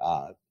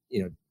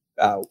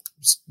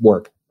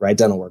 work, right?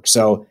 Dental work.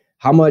 So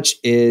how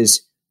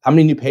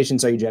many new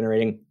patients are you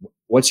generating?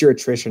 What's your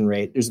attrition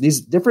rate? There's these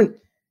different,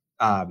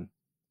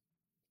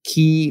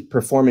 key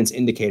performance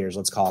indicators,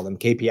 let's call them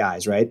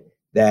KPIs, right?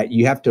 That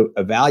you have to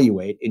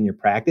evaluate in your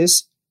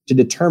practice to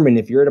determine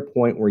if you're at a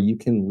point where you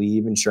can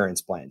leave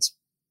insurance plans.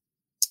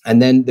 And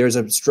then there's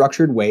a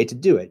structured way to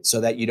do it so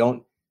that you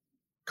don't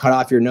cut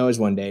off your nose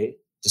one day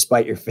to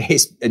spite your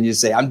face and you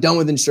say, I'm done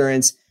with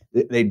insurance.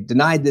 They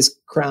denied this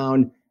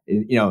crown,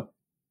 to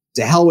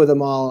hell with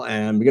them all.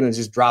 And I'm going to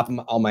just drop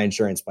all my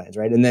insurance plans,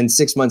 right? And then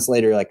 6 months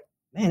later, you're like,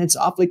 man, it's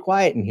awfully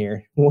quiet in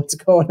here. What's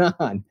going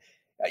on?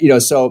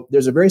 So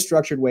there's a very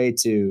structured way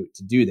to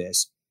do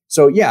this.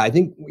 So yeah, I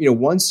think,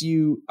 once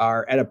you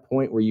are at a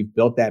point where you've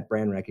built that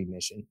brand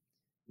recognition,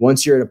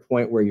 once you're at a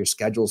point where your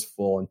schedule's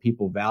full and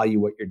people value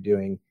what you're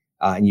doing,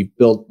 and you've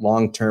built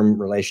long-term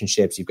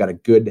relationships, you've got a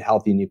good,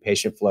 healthy new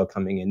patient flow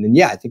coming in, then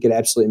yeah, I think it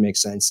absolutely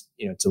makes sense,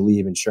 to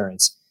leave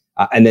insurance.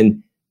 And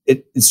then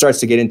it starts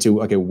to get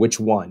into, okay, which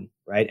one,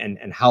 right?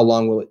 And how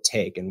long will it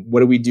take? And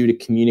what do we do to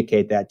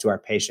communicate that to our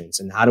patients?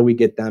 And how do we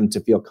get them to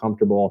feel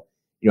comfortable?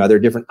 Are there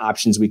different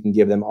options we can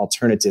give them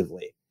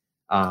alternatively?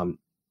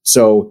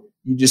 So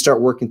you just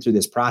start working through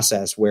this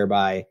process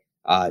whereby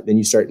then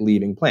you start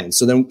leaving plans.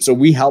 So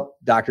we help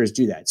doctors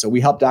do that. So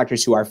we help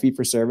doctors who are fee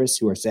for service,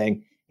 who are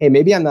saying, hey,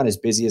 maybe I'm not as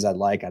busy as I'd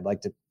like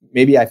to,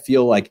 maybe I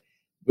feel like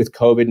with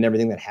COVID and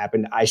everything that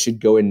happened, I should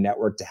go in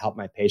network to help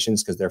my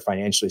patients because they're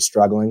financially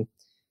struggling.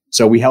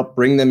 So we help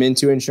bring them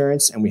into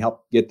insurance and we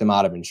help get them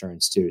out of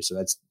insurance too. So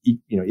that's,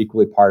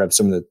 equally part of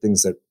some of the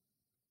things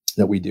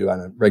that we do on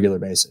a regular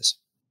basis.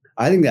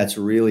 I think that's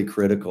really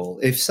critical.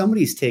 If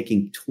somebody's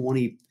taking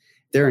 20,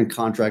 they're in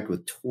contract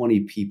with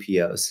 20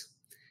 PPOs.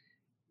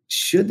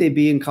 Should they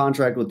be in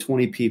contract with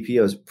 20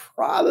 PPOs?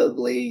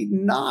 Probably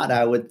not,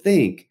 I would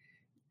think.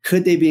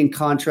 Could they be in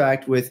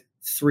contract with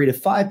 3 to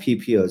 5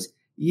 PPOs?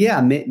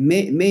 Yeah,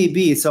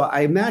 maybe. So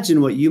I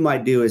imagine what you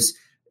might do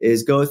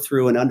is go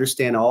through and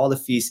understand all the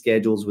fee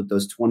schedules with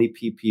those 20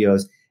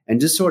 PPOs and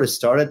just sort of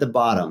start at the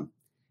bottom.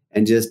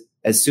 And just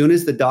as soon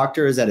as the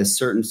doctor is at a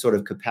certain sort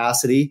of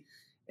capacity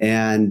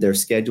and their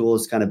schedule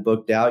is kind of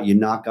booked out, you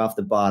knock off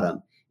the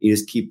bottom. You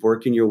just keep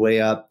working your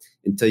way up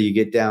until you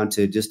get down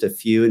to just a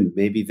few, and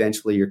maybe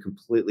eventually you're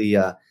completely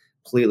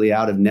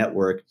out of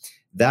network.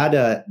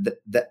 That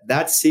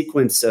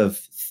sequence of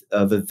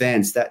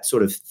events, that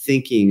sort of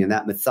thinking and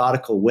that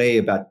methodical way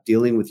about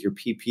dealing with your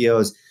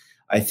PPOs,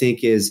 I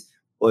think is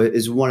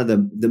one of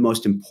the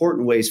most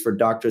important ways for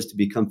doctors to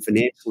become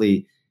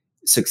financially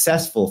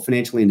successful,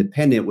 financially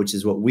independent, which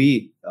is what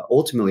we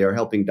ultimately are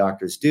helping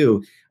doctors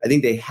do. I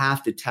think they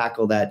have to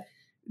tackle that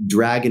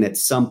dragon at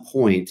some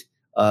point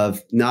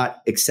of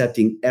not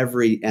accepting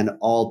every and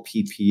all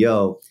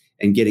PPO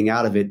and getting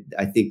out of it.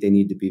 I think they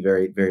need to be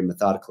very, very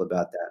methodical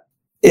about that.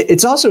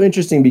 It's also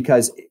interesting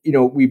because,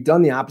 we've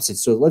done the opposite.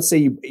 So let's say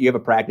you have a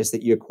practice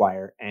that you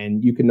acquire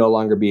and you can no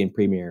longer be in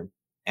Premier.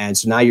 And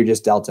so now you're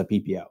just Delta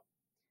PPO,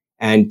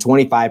 and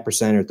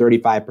 25% or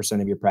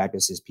 35% of your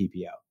practice is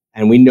PPO.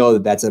 And we know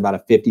that that's about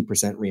a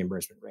 50%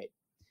 reimbursement rate.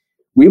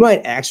 We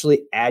might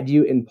actually add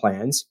you in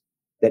plans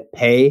that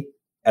pay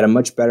at a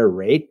much better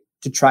rate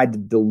to try to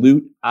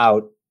dilute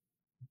out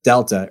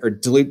Delta or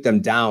dilute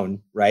them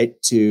down,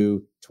 right,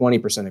 to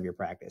 20% of your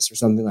practice or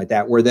something like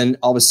that, where then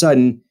all of a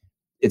sudden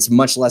it's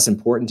much less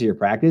important to your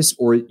practice,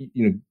 or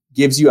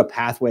gives you a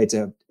pathway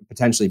to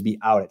potentially be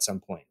out at some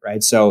point,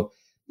 right? So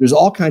there's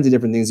all kinds of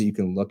different things that you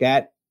can look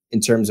at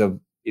in terms of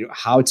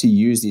how to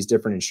use these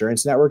different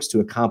insurance networks to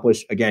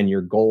accomplish, again,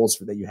 your goals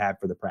that you have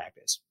for the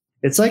practice.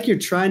 It's like you're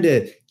trying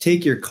to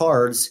take your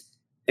cards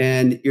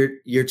and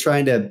you're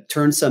trying to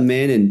turn some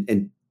in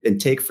and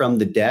take from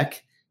the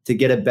deck to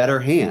get a better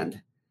hand.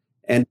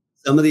 And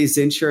some of these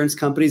insurance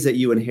companies that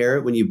you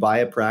inherit when you buy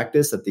a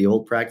practice that the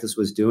old practice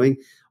was doing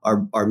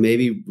are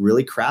maybe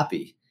really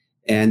crappy.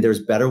 And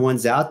there's better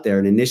ones out there.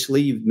 And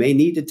initially you may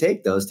need to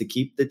take those to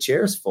keep the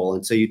chairs full.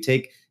 And so you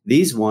take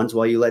these ones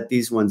while you let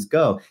these ones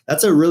go.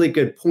 That's a really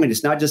good point.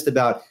 It's not just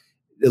about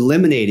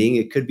eliminating.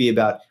 It could be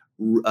about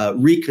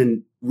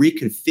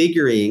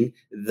reconfiguring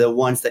the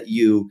ones that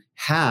you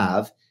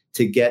have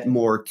to get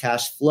more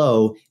cash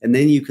flow. And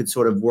then you could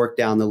sort of work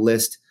down the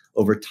list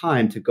over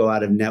time to go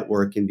out of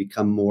network and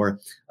become more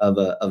of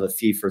a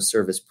fee for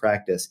service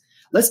practice.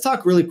 Let's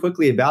talk really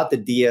quickly about the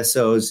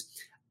DSOs.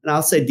 And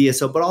I'll say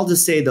DSO, but I'll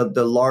just say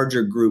the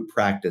larger group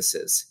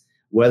practices,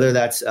 whether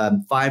that's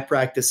 5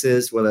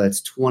 practices, whether that's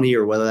 20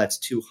 or whether that's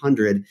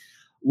 200.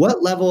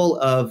 What level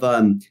of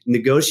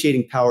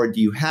negotiating power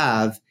do you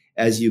have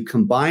as you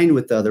combine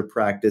with other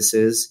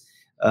practices,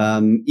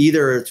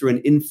 either through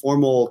an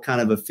informal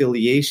kind of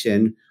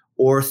affiliation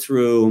or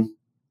through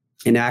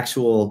an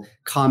actual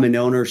common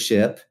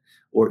ownership,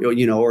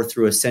 or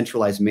through a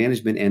centralized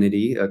management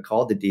entity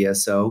called the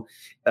DSO?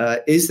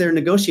 Is there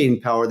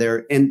negotiating power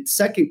there? And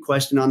second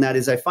question on that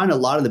is, I find a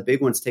lot of the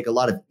big ones take a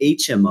lot of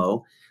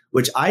HMO,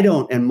 which I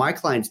don't, and my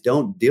clients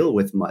don't deal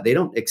with much. They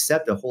don't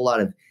accept a whole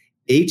lot of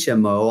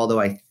HMO, although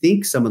I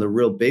think some of the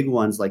real big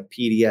ones like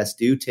PDS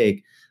do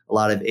take a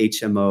lot of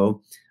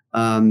HMO.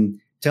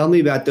 Tell me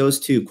about those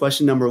two.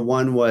 Question number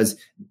one was,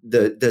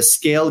 the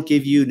scale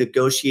give you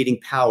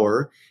negotiating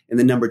power? And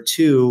then number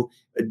two,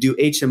 do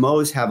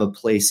HMOs have a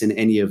place in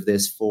any of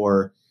this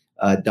for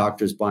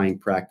doctors buying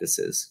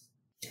practices?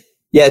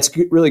 Yeah, it's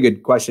really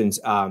good questions.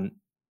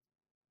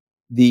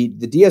 The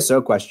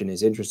DSO question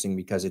is interesting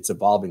because it's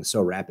evolving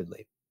so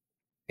rapidly.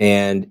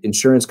 And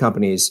insurance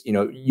companies,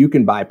 you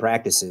can buy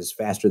practices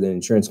faster than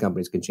insurance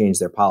companies can change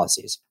their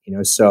policies.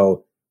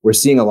 So we're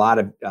seeing a lot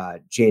of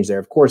change there.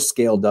 Of course,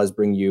 scale does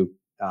bring you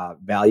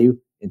value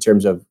in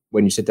terms of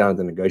when you sit down at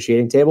the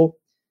negotiating table.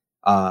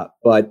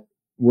 But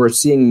we're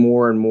seeing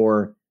more and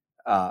more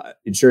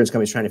insurance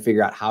companies trying to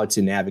figure out how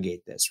to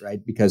navigate this, right?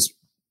 Because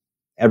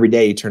every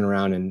day you turn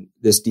around and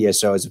this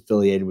DSO is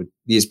affiliated with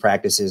these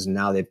practices, and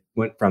now they've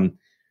went from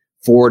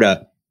 4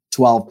 to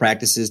 12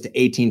 practices to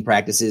 18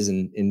 practices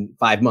in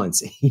 5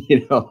 months,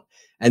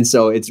 And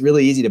so it's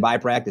really easy to buy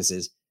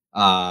practices,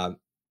 and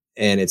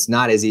it's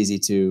not as easy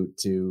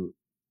to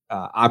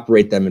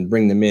operate them and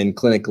bring them in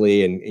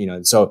clinically.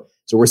 And, so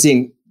we're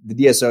seeing the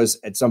DSOs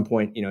at some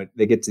point,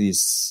 they get to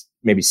these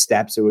maybe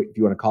steps, if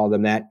you want to call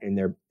them that, in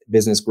their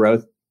business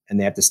growth, and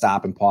they have to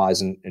stop and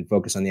pause and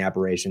focus on the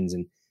operations.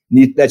 And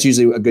that's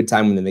usually a good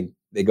time when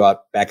they go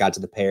back out to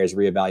the payers,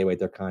 reevaluate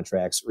their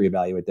contracts,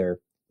 reevaluate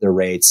their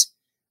rates.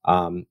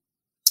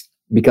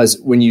 Because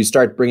when you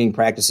start bringing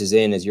practices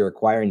in as you're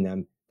acquiring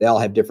them, they all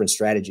have different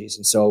strategies.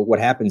 And so what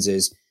happens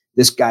is,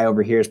 this guy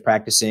over here is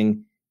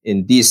practicing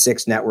in these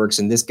 6 networks,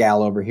 and this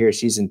gal over here,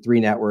 she's in 3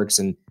 networks,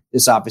 and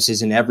this office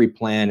is in every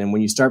plan. And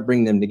when you start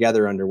bringing them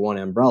together under one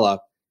umbrella,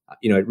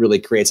 it really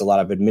creates a lot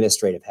of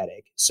administrative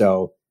headache.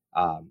 So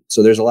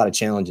So there's a lot of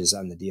challenges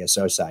on the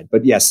DSO side,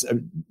 but yes,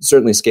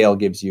 certainly scale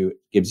gives you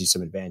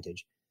some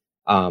advantage.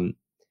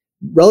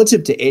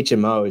 Relative to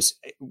HMOs,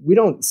 we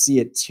don't see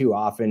it too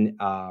often.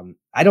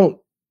 I don't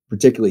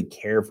particularly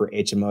care for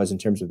HMOs in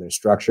terms of their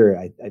structure.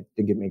 I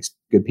think it makes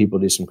good people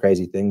do some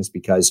crazy things,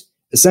 because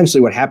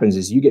essentially what happens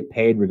is you get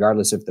paid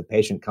regardless if the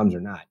patient comes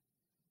or not,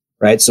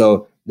 right?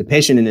 So the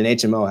patient in an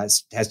HMO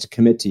has to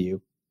commit to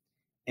you.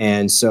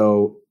 And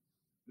so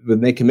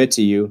when they commit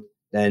to you,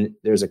 then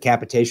there's a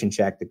capitation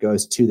check that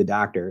goes to the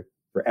doctor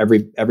for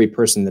every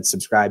person that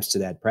subscribes to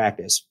that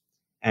practice.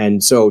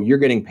 And so you're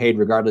getting paid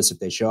regardless if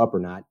they show up or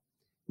not.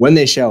 When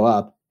they show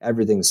up,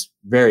 everything's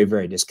very,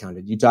 very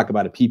discounted. You talk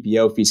about a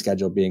PPO fee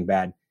schedule being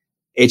bad.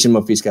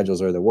 HMO fee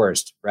schedules are the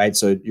worst, right?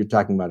 So you're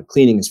talking about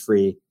cleaning is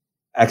free,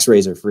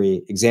 x-rays are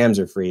free, exams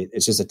are free.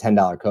 It's just a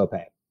 $10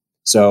 copay.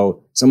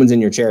 So someone's in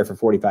your chair for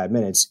 45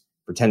 minutes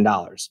for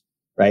 $10,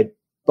 right?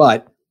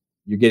 But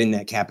you're getting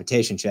that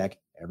capitation check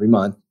every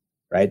month,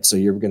 right? So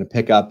you're going to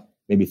pick up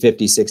maybe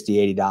 $50,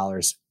 $60,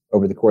 $80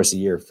 over the course of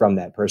the year from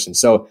that person.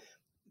 So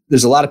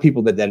there's a lot of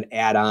people that then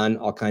add on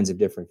all kinds of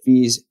different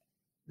fees.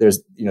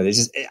 There's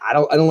just, I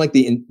don't like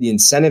the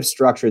incentive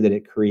structure that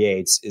it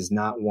creates is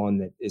not one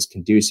that is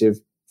conducive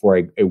for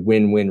a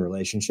win-win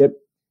relationship.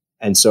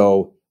 And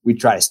so we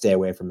try to stay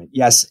away from it.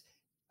 Yes,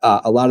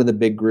 a lot of the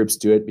big groups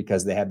do it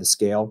because they have the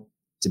scale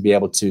to be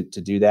able to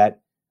do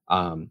that.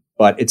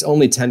 But it's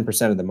only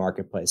 10% of the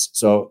marketplace.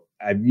 So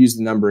I've used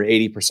the number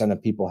 80% of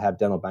people have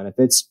dental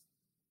benefits.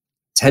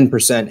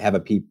 10% have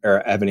an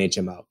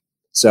HMO.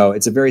 So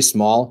it's a very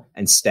small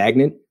and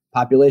stagnant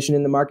population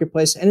in the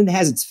marketplace, and it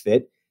has its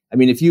fit. I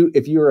mean, if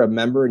you were a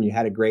member and you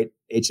had a great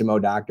HMO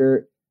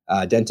doctor,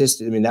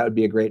 dentist, I mean, that would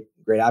be a great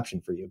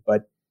option for you.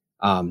 But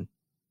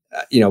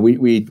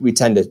we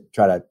tend to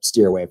try to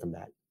steer away from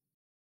that.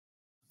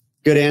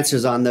 Good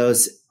answers on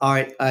those. All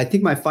right, I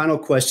think my final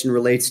question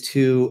relates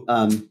to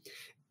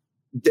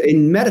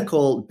in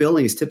medical,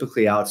 billing is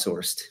typically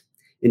outsourced.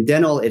 In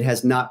dental, it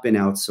has not been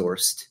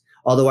outsourced,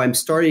 although I'm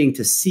starting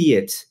to see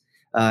it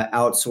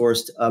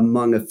outsourced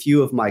among a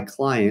few of my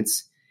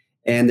clients.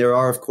 And there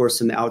are, of course,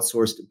 some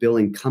outsourced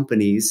billing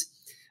companies.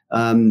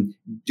 Do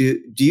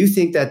you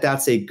think that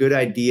that's a good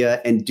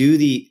idea? And do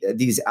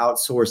these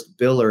outsourced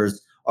billers,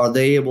 are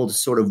they able to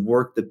sort of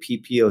work the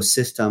PPO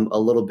system a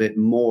little bit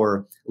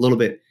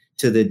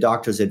to the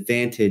doctor's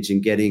advantage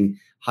in getting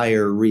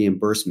higher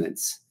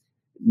reimbursements?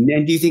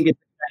 And do you think it's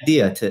a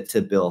good idea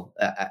to bill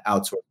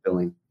outsourced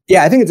billing?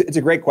 Yeah, I think it's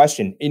a great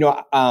question.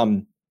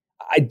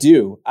 I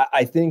do.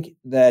 I think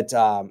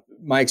that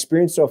my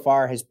experience so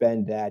far has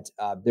been that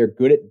they're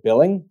good at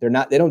billing.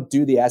 They don't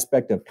do the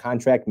aspect of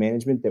contract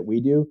management that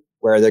we do,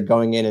 where they're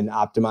going in and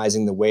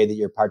optimizing the way that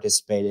you're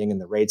participating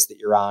and the rates that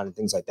you're on and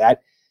things like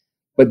that.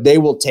 But they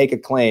will take a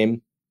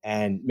claim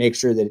and make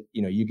sure that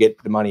you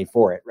get the money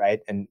for it, right?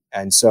 And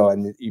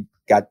you've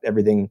got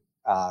everything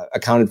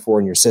accounted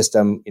for in your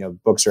system.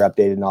 Books are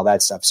updated and all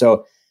that stuff.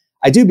 So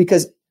I do,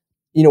 because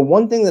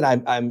one thing that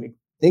I'm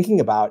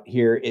thinking about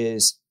here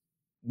is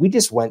we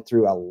just went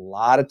through a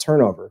lot of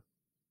turnover.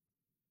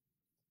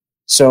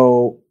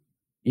 So,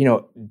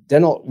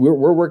 dental,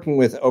 we're working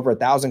with over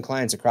 1,000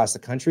 clients across the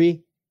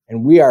country,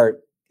 and we are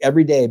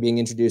every day being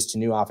introduced to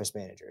new office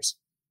managers,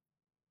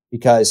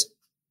 because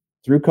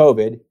through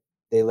COVID,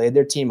 they laid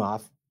their team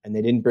off and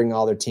they didn't bring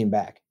all their team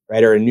back,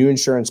 right? Or a new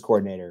insurance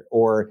coordinator,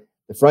 or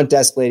the front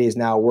desk lady is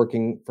now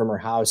working from her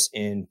house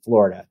in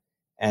Florida,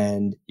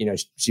 and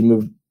they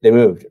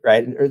moved,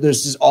 right? Or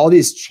there's just all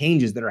these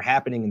changes that are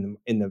happening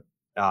in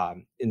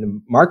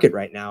the market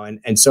right now.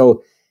 And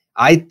so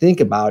I think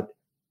about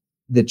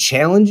the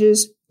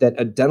challenges that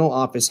a dental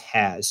office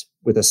has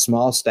with a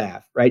small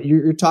staff, right?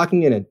 You're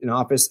talking in an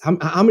office.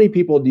 How many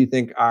people do you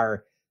think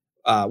are,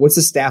 what's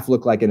the staff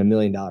look like in $1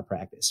 million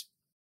practice?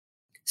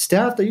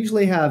 Staff, they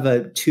usually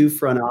have 2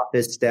 front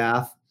office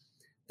staff.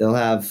 They'll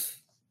have,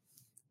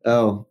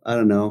 I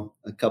don't know,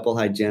 a couple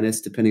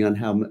hygienists, depending on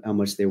how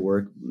much they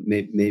work,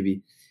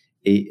 maybe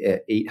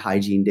 8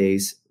 hygiene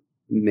days,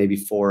 maybe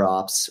 4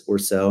 ops or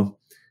so,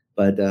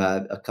 but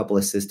a couple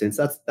assistants.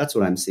 That's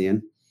what I'm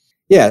seeing.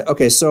 Yeah.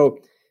 Okay. So,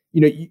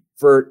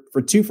 for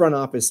 2 front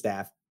office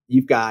staff,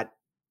 you've got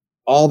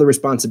all the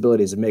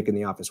responsibilities of making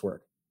the office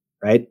work,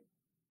 right?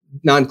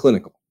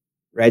 Non-clinical,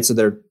 right? So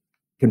they're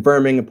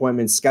confirming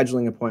appointments,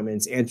 scheduling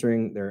appointments,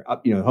 answering. They're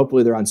up,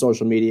 hopefully they're on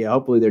social media.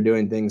 Hopefully they're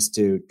doing things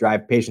to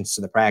drive patients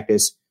to the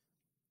practice.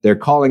 They're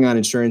calling on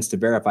insurance to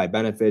verify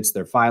benefits.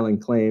 They're filing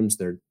claims.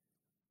 They're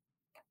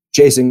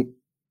chasing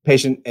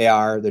patient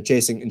AR. They're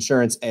chasing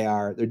insurance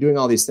AR. They're doing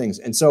all these things.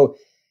 And so,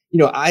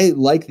 I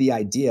like the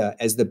idea,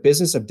 as the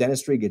business of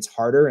dentistry gets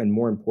harder and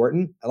more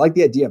important, I like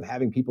the idea of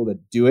having people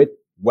that do it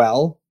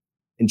well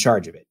in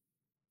charge of it,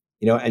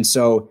 and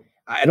so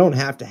I don't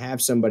have to have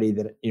somebody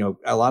that,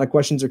 a lot of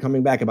questions are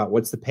coming back about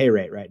what's the pay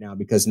rate right now,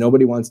 because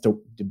nobody wants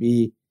to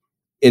be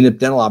in the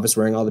dental office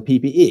wearing all the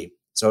PPE.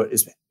 So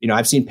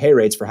I've seen pay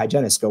rates for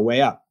hygienists go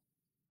way up.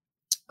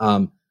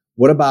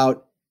 What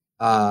about,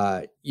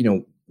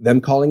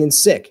 them calling in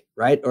sick,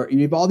 right? Or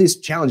you have all these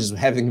challenges with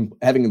having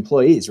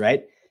employees,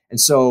 right? And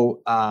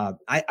so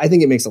I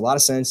think it makes a lot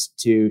of sense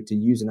to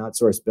use an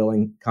outsourced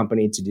billing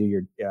company to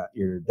do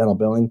your dental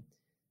billing.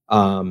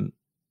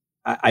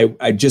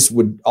 I just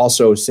would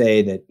also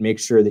say that make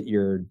sure that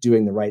you're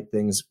doing the right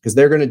things, because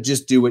they're going to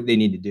just do what they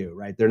need to do,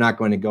 right? They're not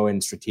going to go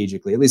in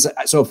strategically. At least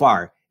so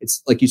far,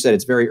 it's like you said,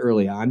 it's very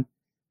early on.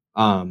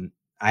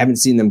 I haven't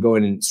seen them go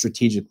in and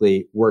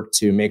strategically work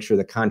to make sure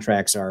the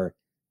contracts are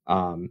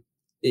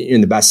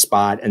in the best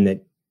spot and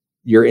that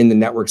you're in the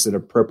networks that are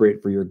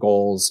appropriate for your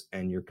goals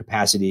and your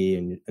capacity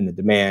and the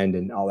demand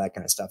and all that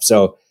kind of stuff.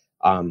 So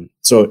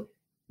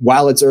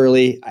while it's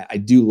early, I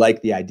do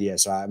like the idea.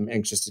 So I'm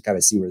anxious to kind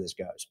of see where this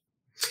goes.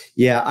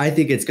 Yeah, I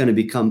think it's going to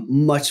become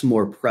much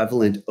more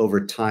prevalent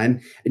over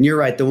time. And you're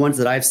right. The ones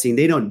that I've seen,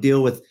 they don't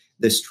deal with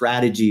the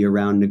strategy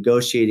around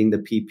negotiating the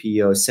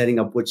PPO, setting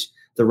up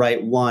the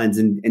right ones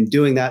and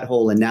doing that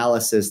whole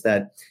analysis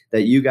that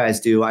you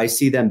guys do. I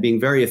see them being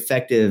very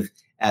effective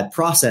at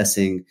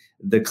processing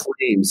the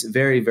claims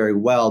very, very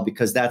well,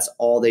 because that's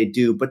all they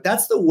do. But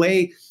that's the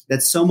way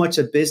that so much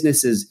of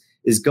business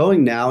is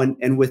going now.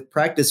 And with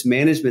practice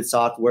management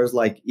softwares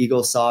like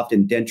EagleSoft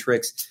and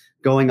Dentrix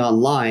going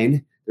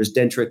online, there's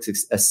Dentrix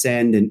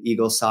Ascend and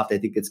EagleSoft. I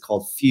think it's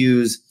called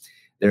Fuse.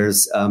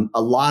 There's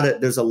a lot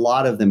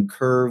of them.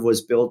 Curve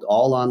was built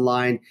all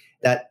online.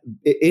 That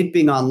it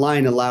being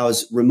online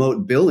allows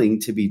remote billing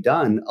to be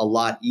done a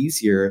lot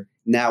easier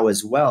now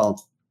as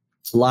well.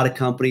 A lot of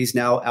companies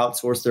now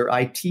outsource their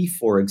IT,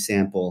 for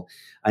example.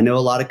 I know a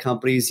lot of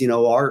companies,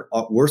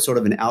 we're sort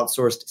of an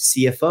outsourced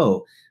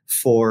CFO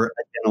for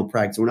a dental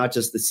practice. We're not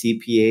just the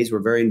CPAs. We're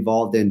very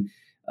involved in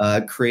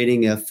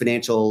creating a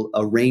financial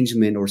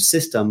arrangement or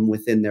system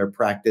within their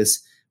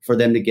practice for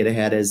them to get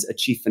ahead, as a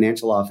chief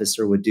financial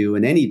officer would do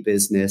in any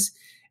business.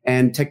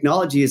 And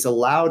technology has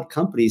allowed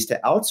companies to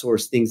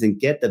outsource things and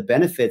get the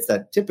benefits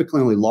that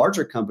typically only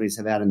larger companies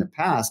have had in the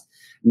past.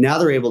 Now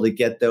they're able to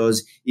get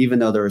those, even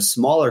though they're a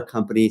smaller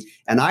company.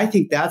 And I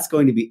think that's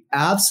going to be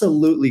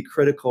absolutely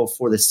critical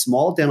for the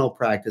small dental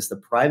practice, the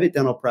private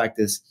dental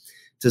practice,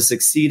 to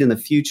succeed in the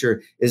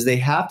future. Is they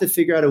have to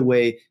figure out a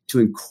way to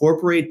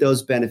incorporate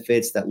those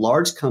benefits that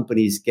large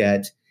companies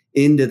get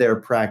into their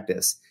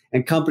practice.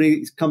 And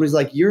companies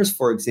like yours,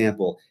 for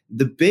example,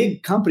 the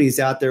big companies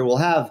out there will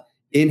have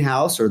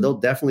in-house, or they'll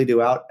definitely do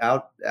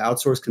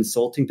outsource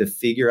consulting to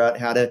figure out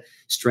how to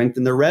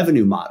strengthen their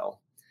revenue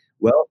model.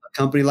 Well, a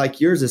company like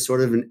yours is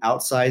sort of an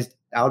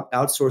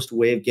outsourced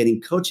way of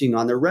getting coaching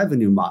on their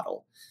revenue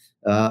model,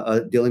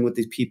 dealing with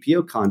these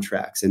PPO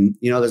contracts. And,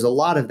 there's a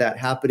lot of that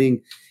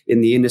happening in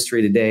the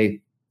industry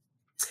today.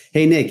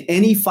 Hey, Nick,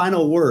 any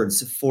final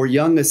words for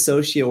young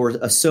associate or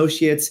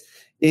associates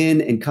in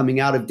and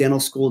coming out of dental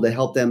school to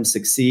help them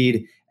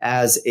succeed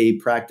as a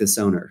practice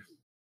owner?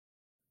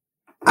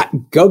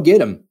 Go get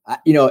them.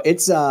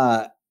 It's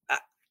I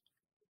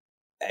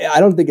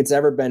don't think it's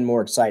ever been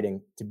more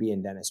exciting to be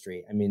in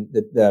dentistry. I mean,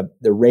 the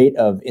rate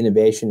of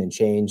innovation and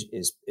change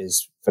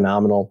is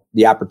phenomenal.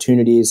 The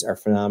opportunities are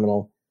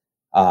phenomenal.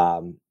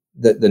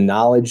 The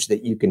knowledge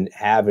that you can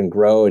have and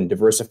grow and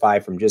diversify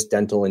from just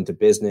dental into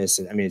business.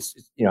 And I mean,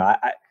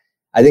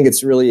 I think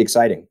it's really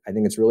exciting.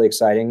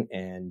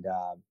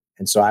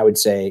 And so I would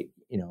say,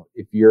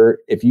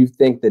 if you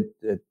think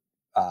that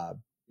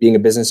being a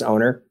business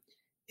owner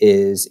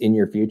is in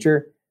your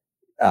future,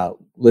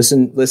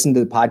 listen to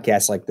the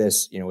podcasts like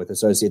this, with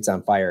Associates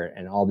on Fire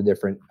and all the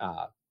different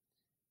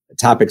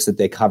topics that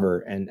they cover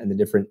and the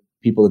different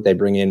people that they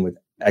bring in with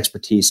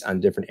expertise on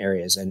different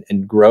areas,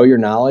 and grow your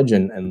knowledge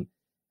and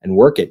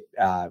work it.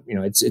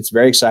 It's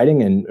very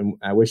exciting, and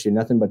I wish you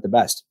nothing but the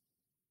best.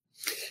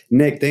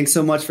 Nick, thanks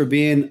so much for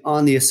being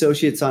on the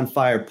Associates on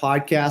Fire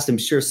podcast. I'm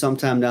sure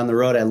sometime down the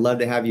road, I'd love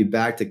to have you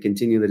back to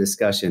continue the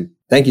discussion.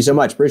 Thank you so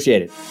much.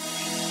 Appreciate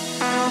it.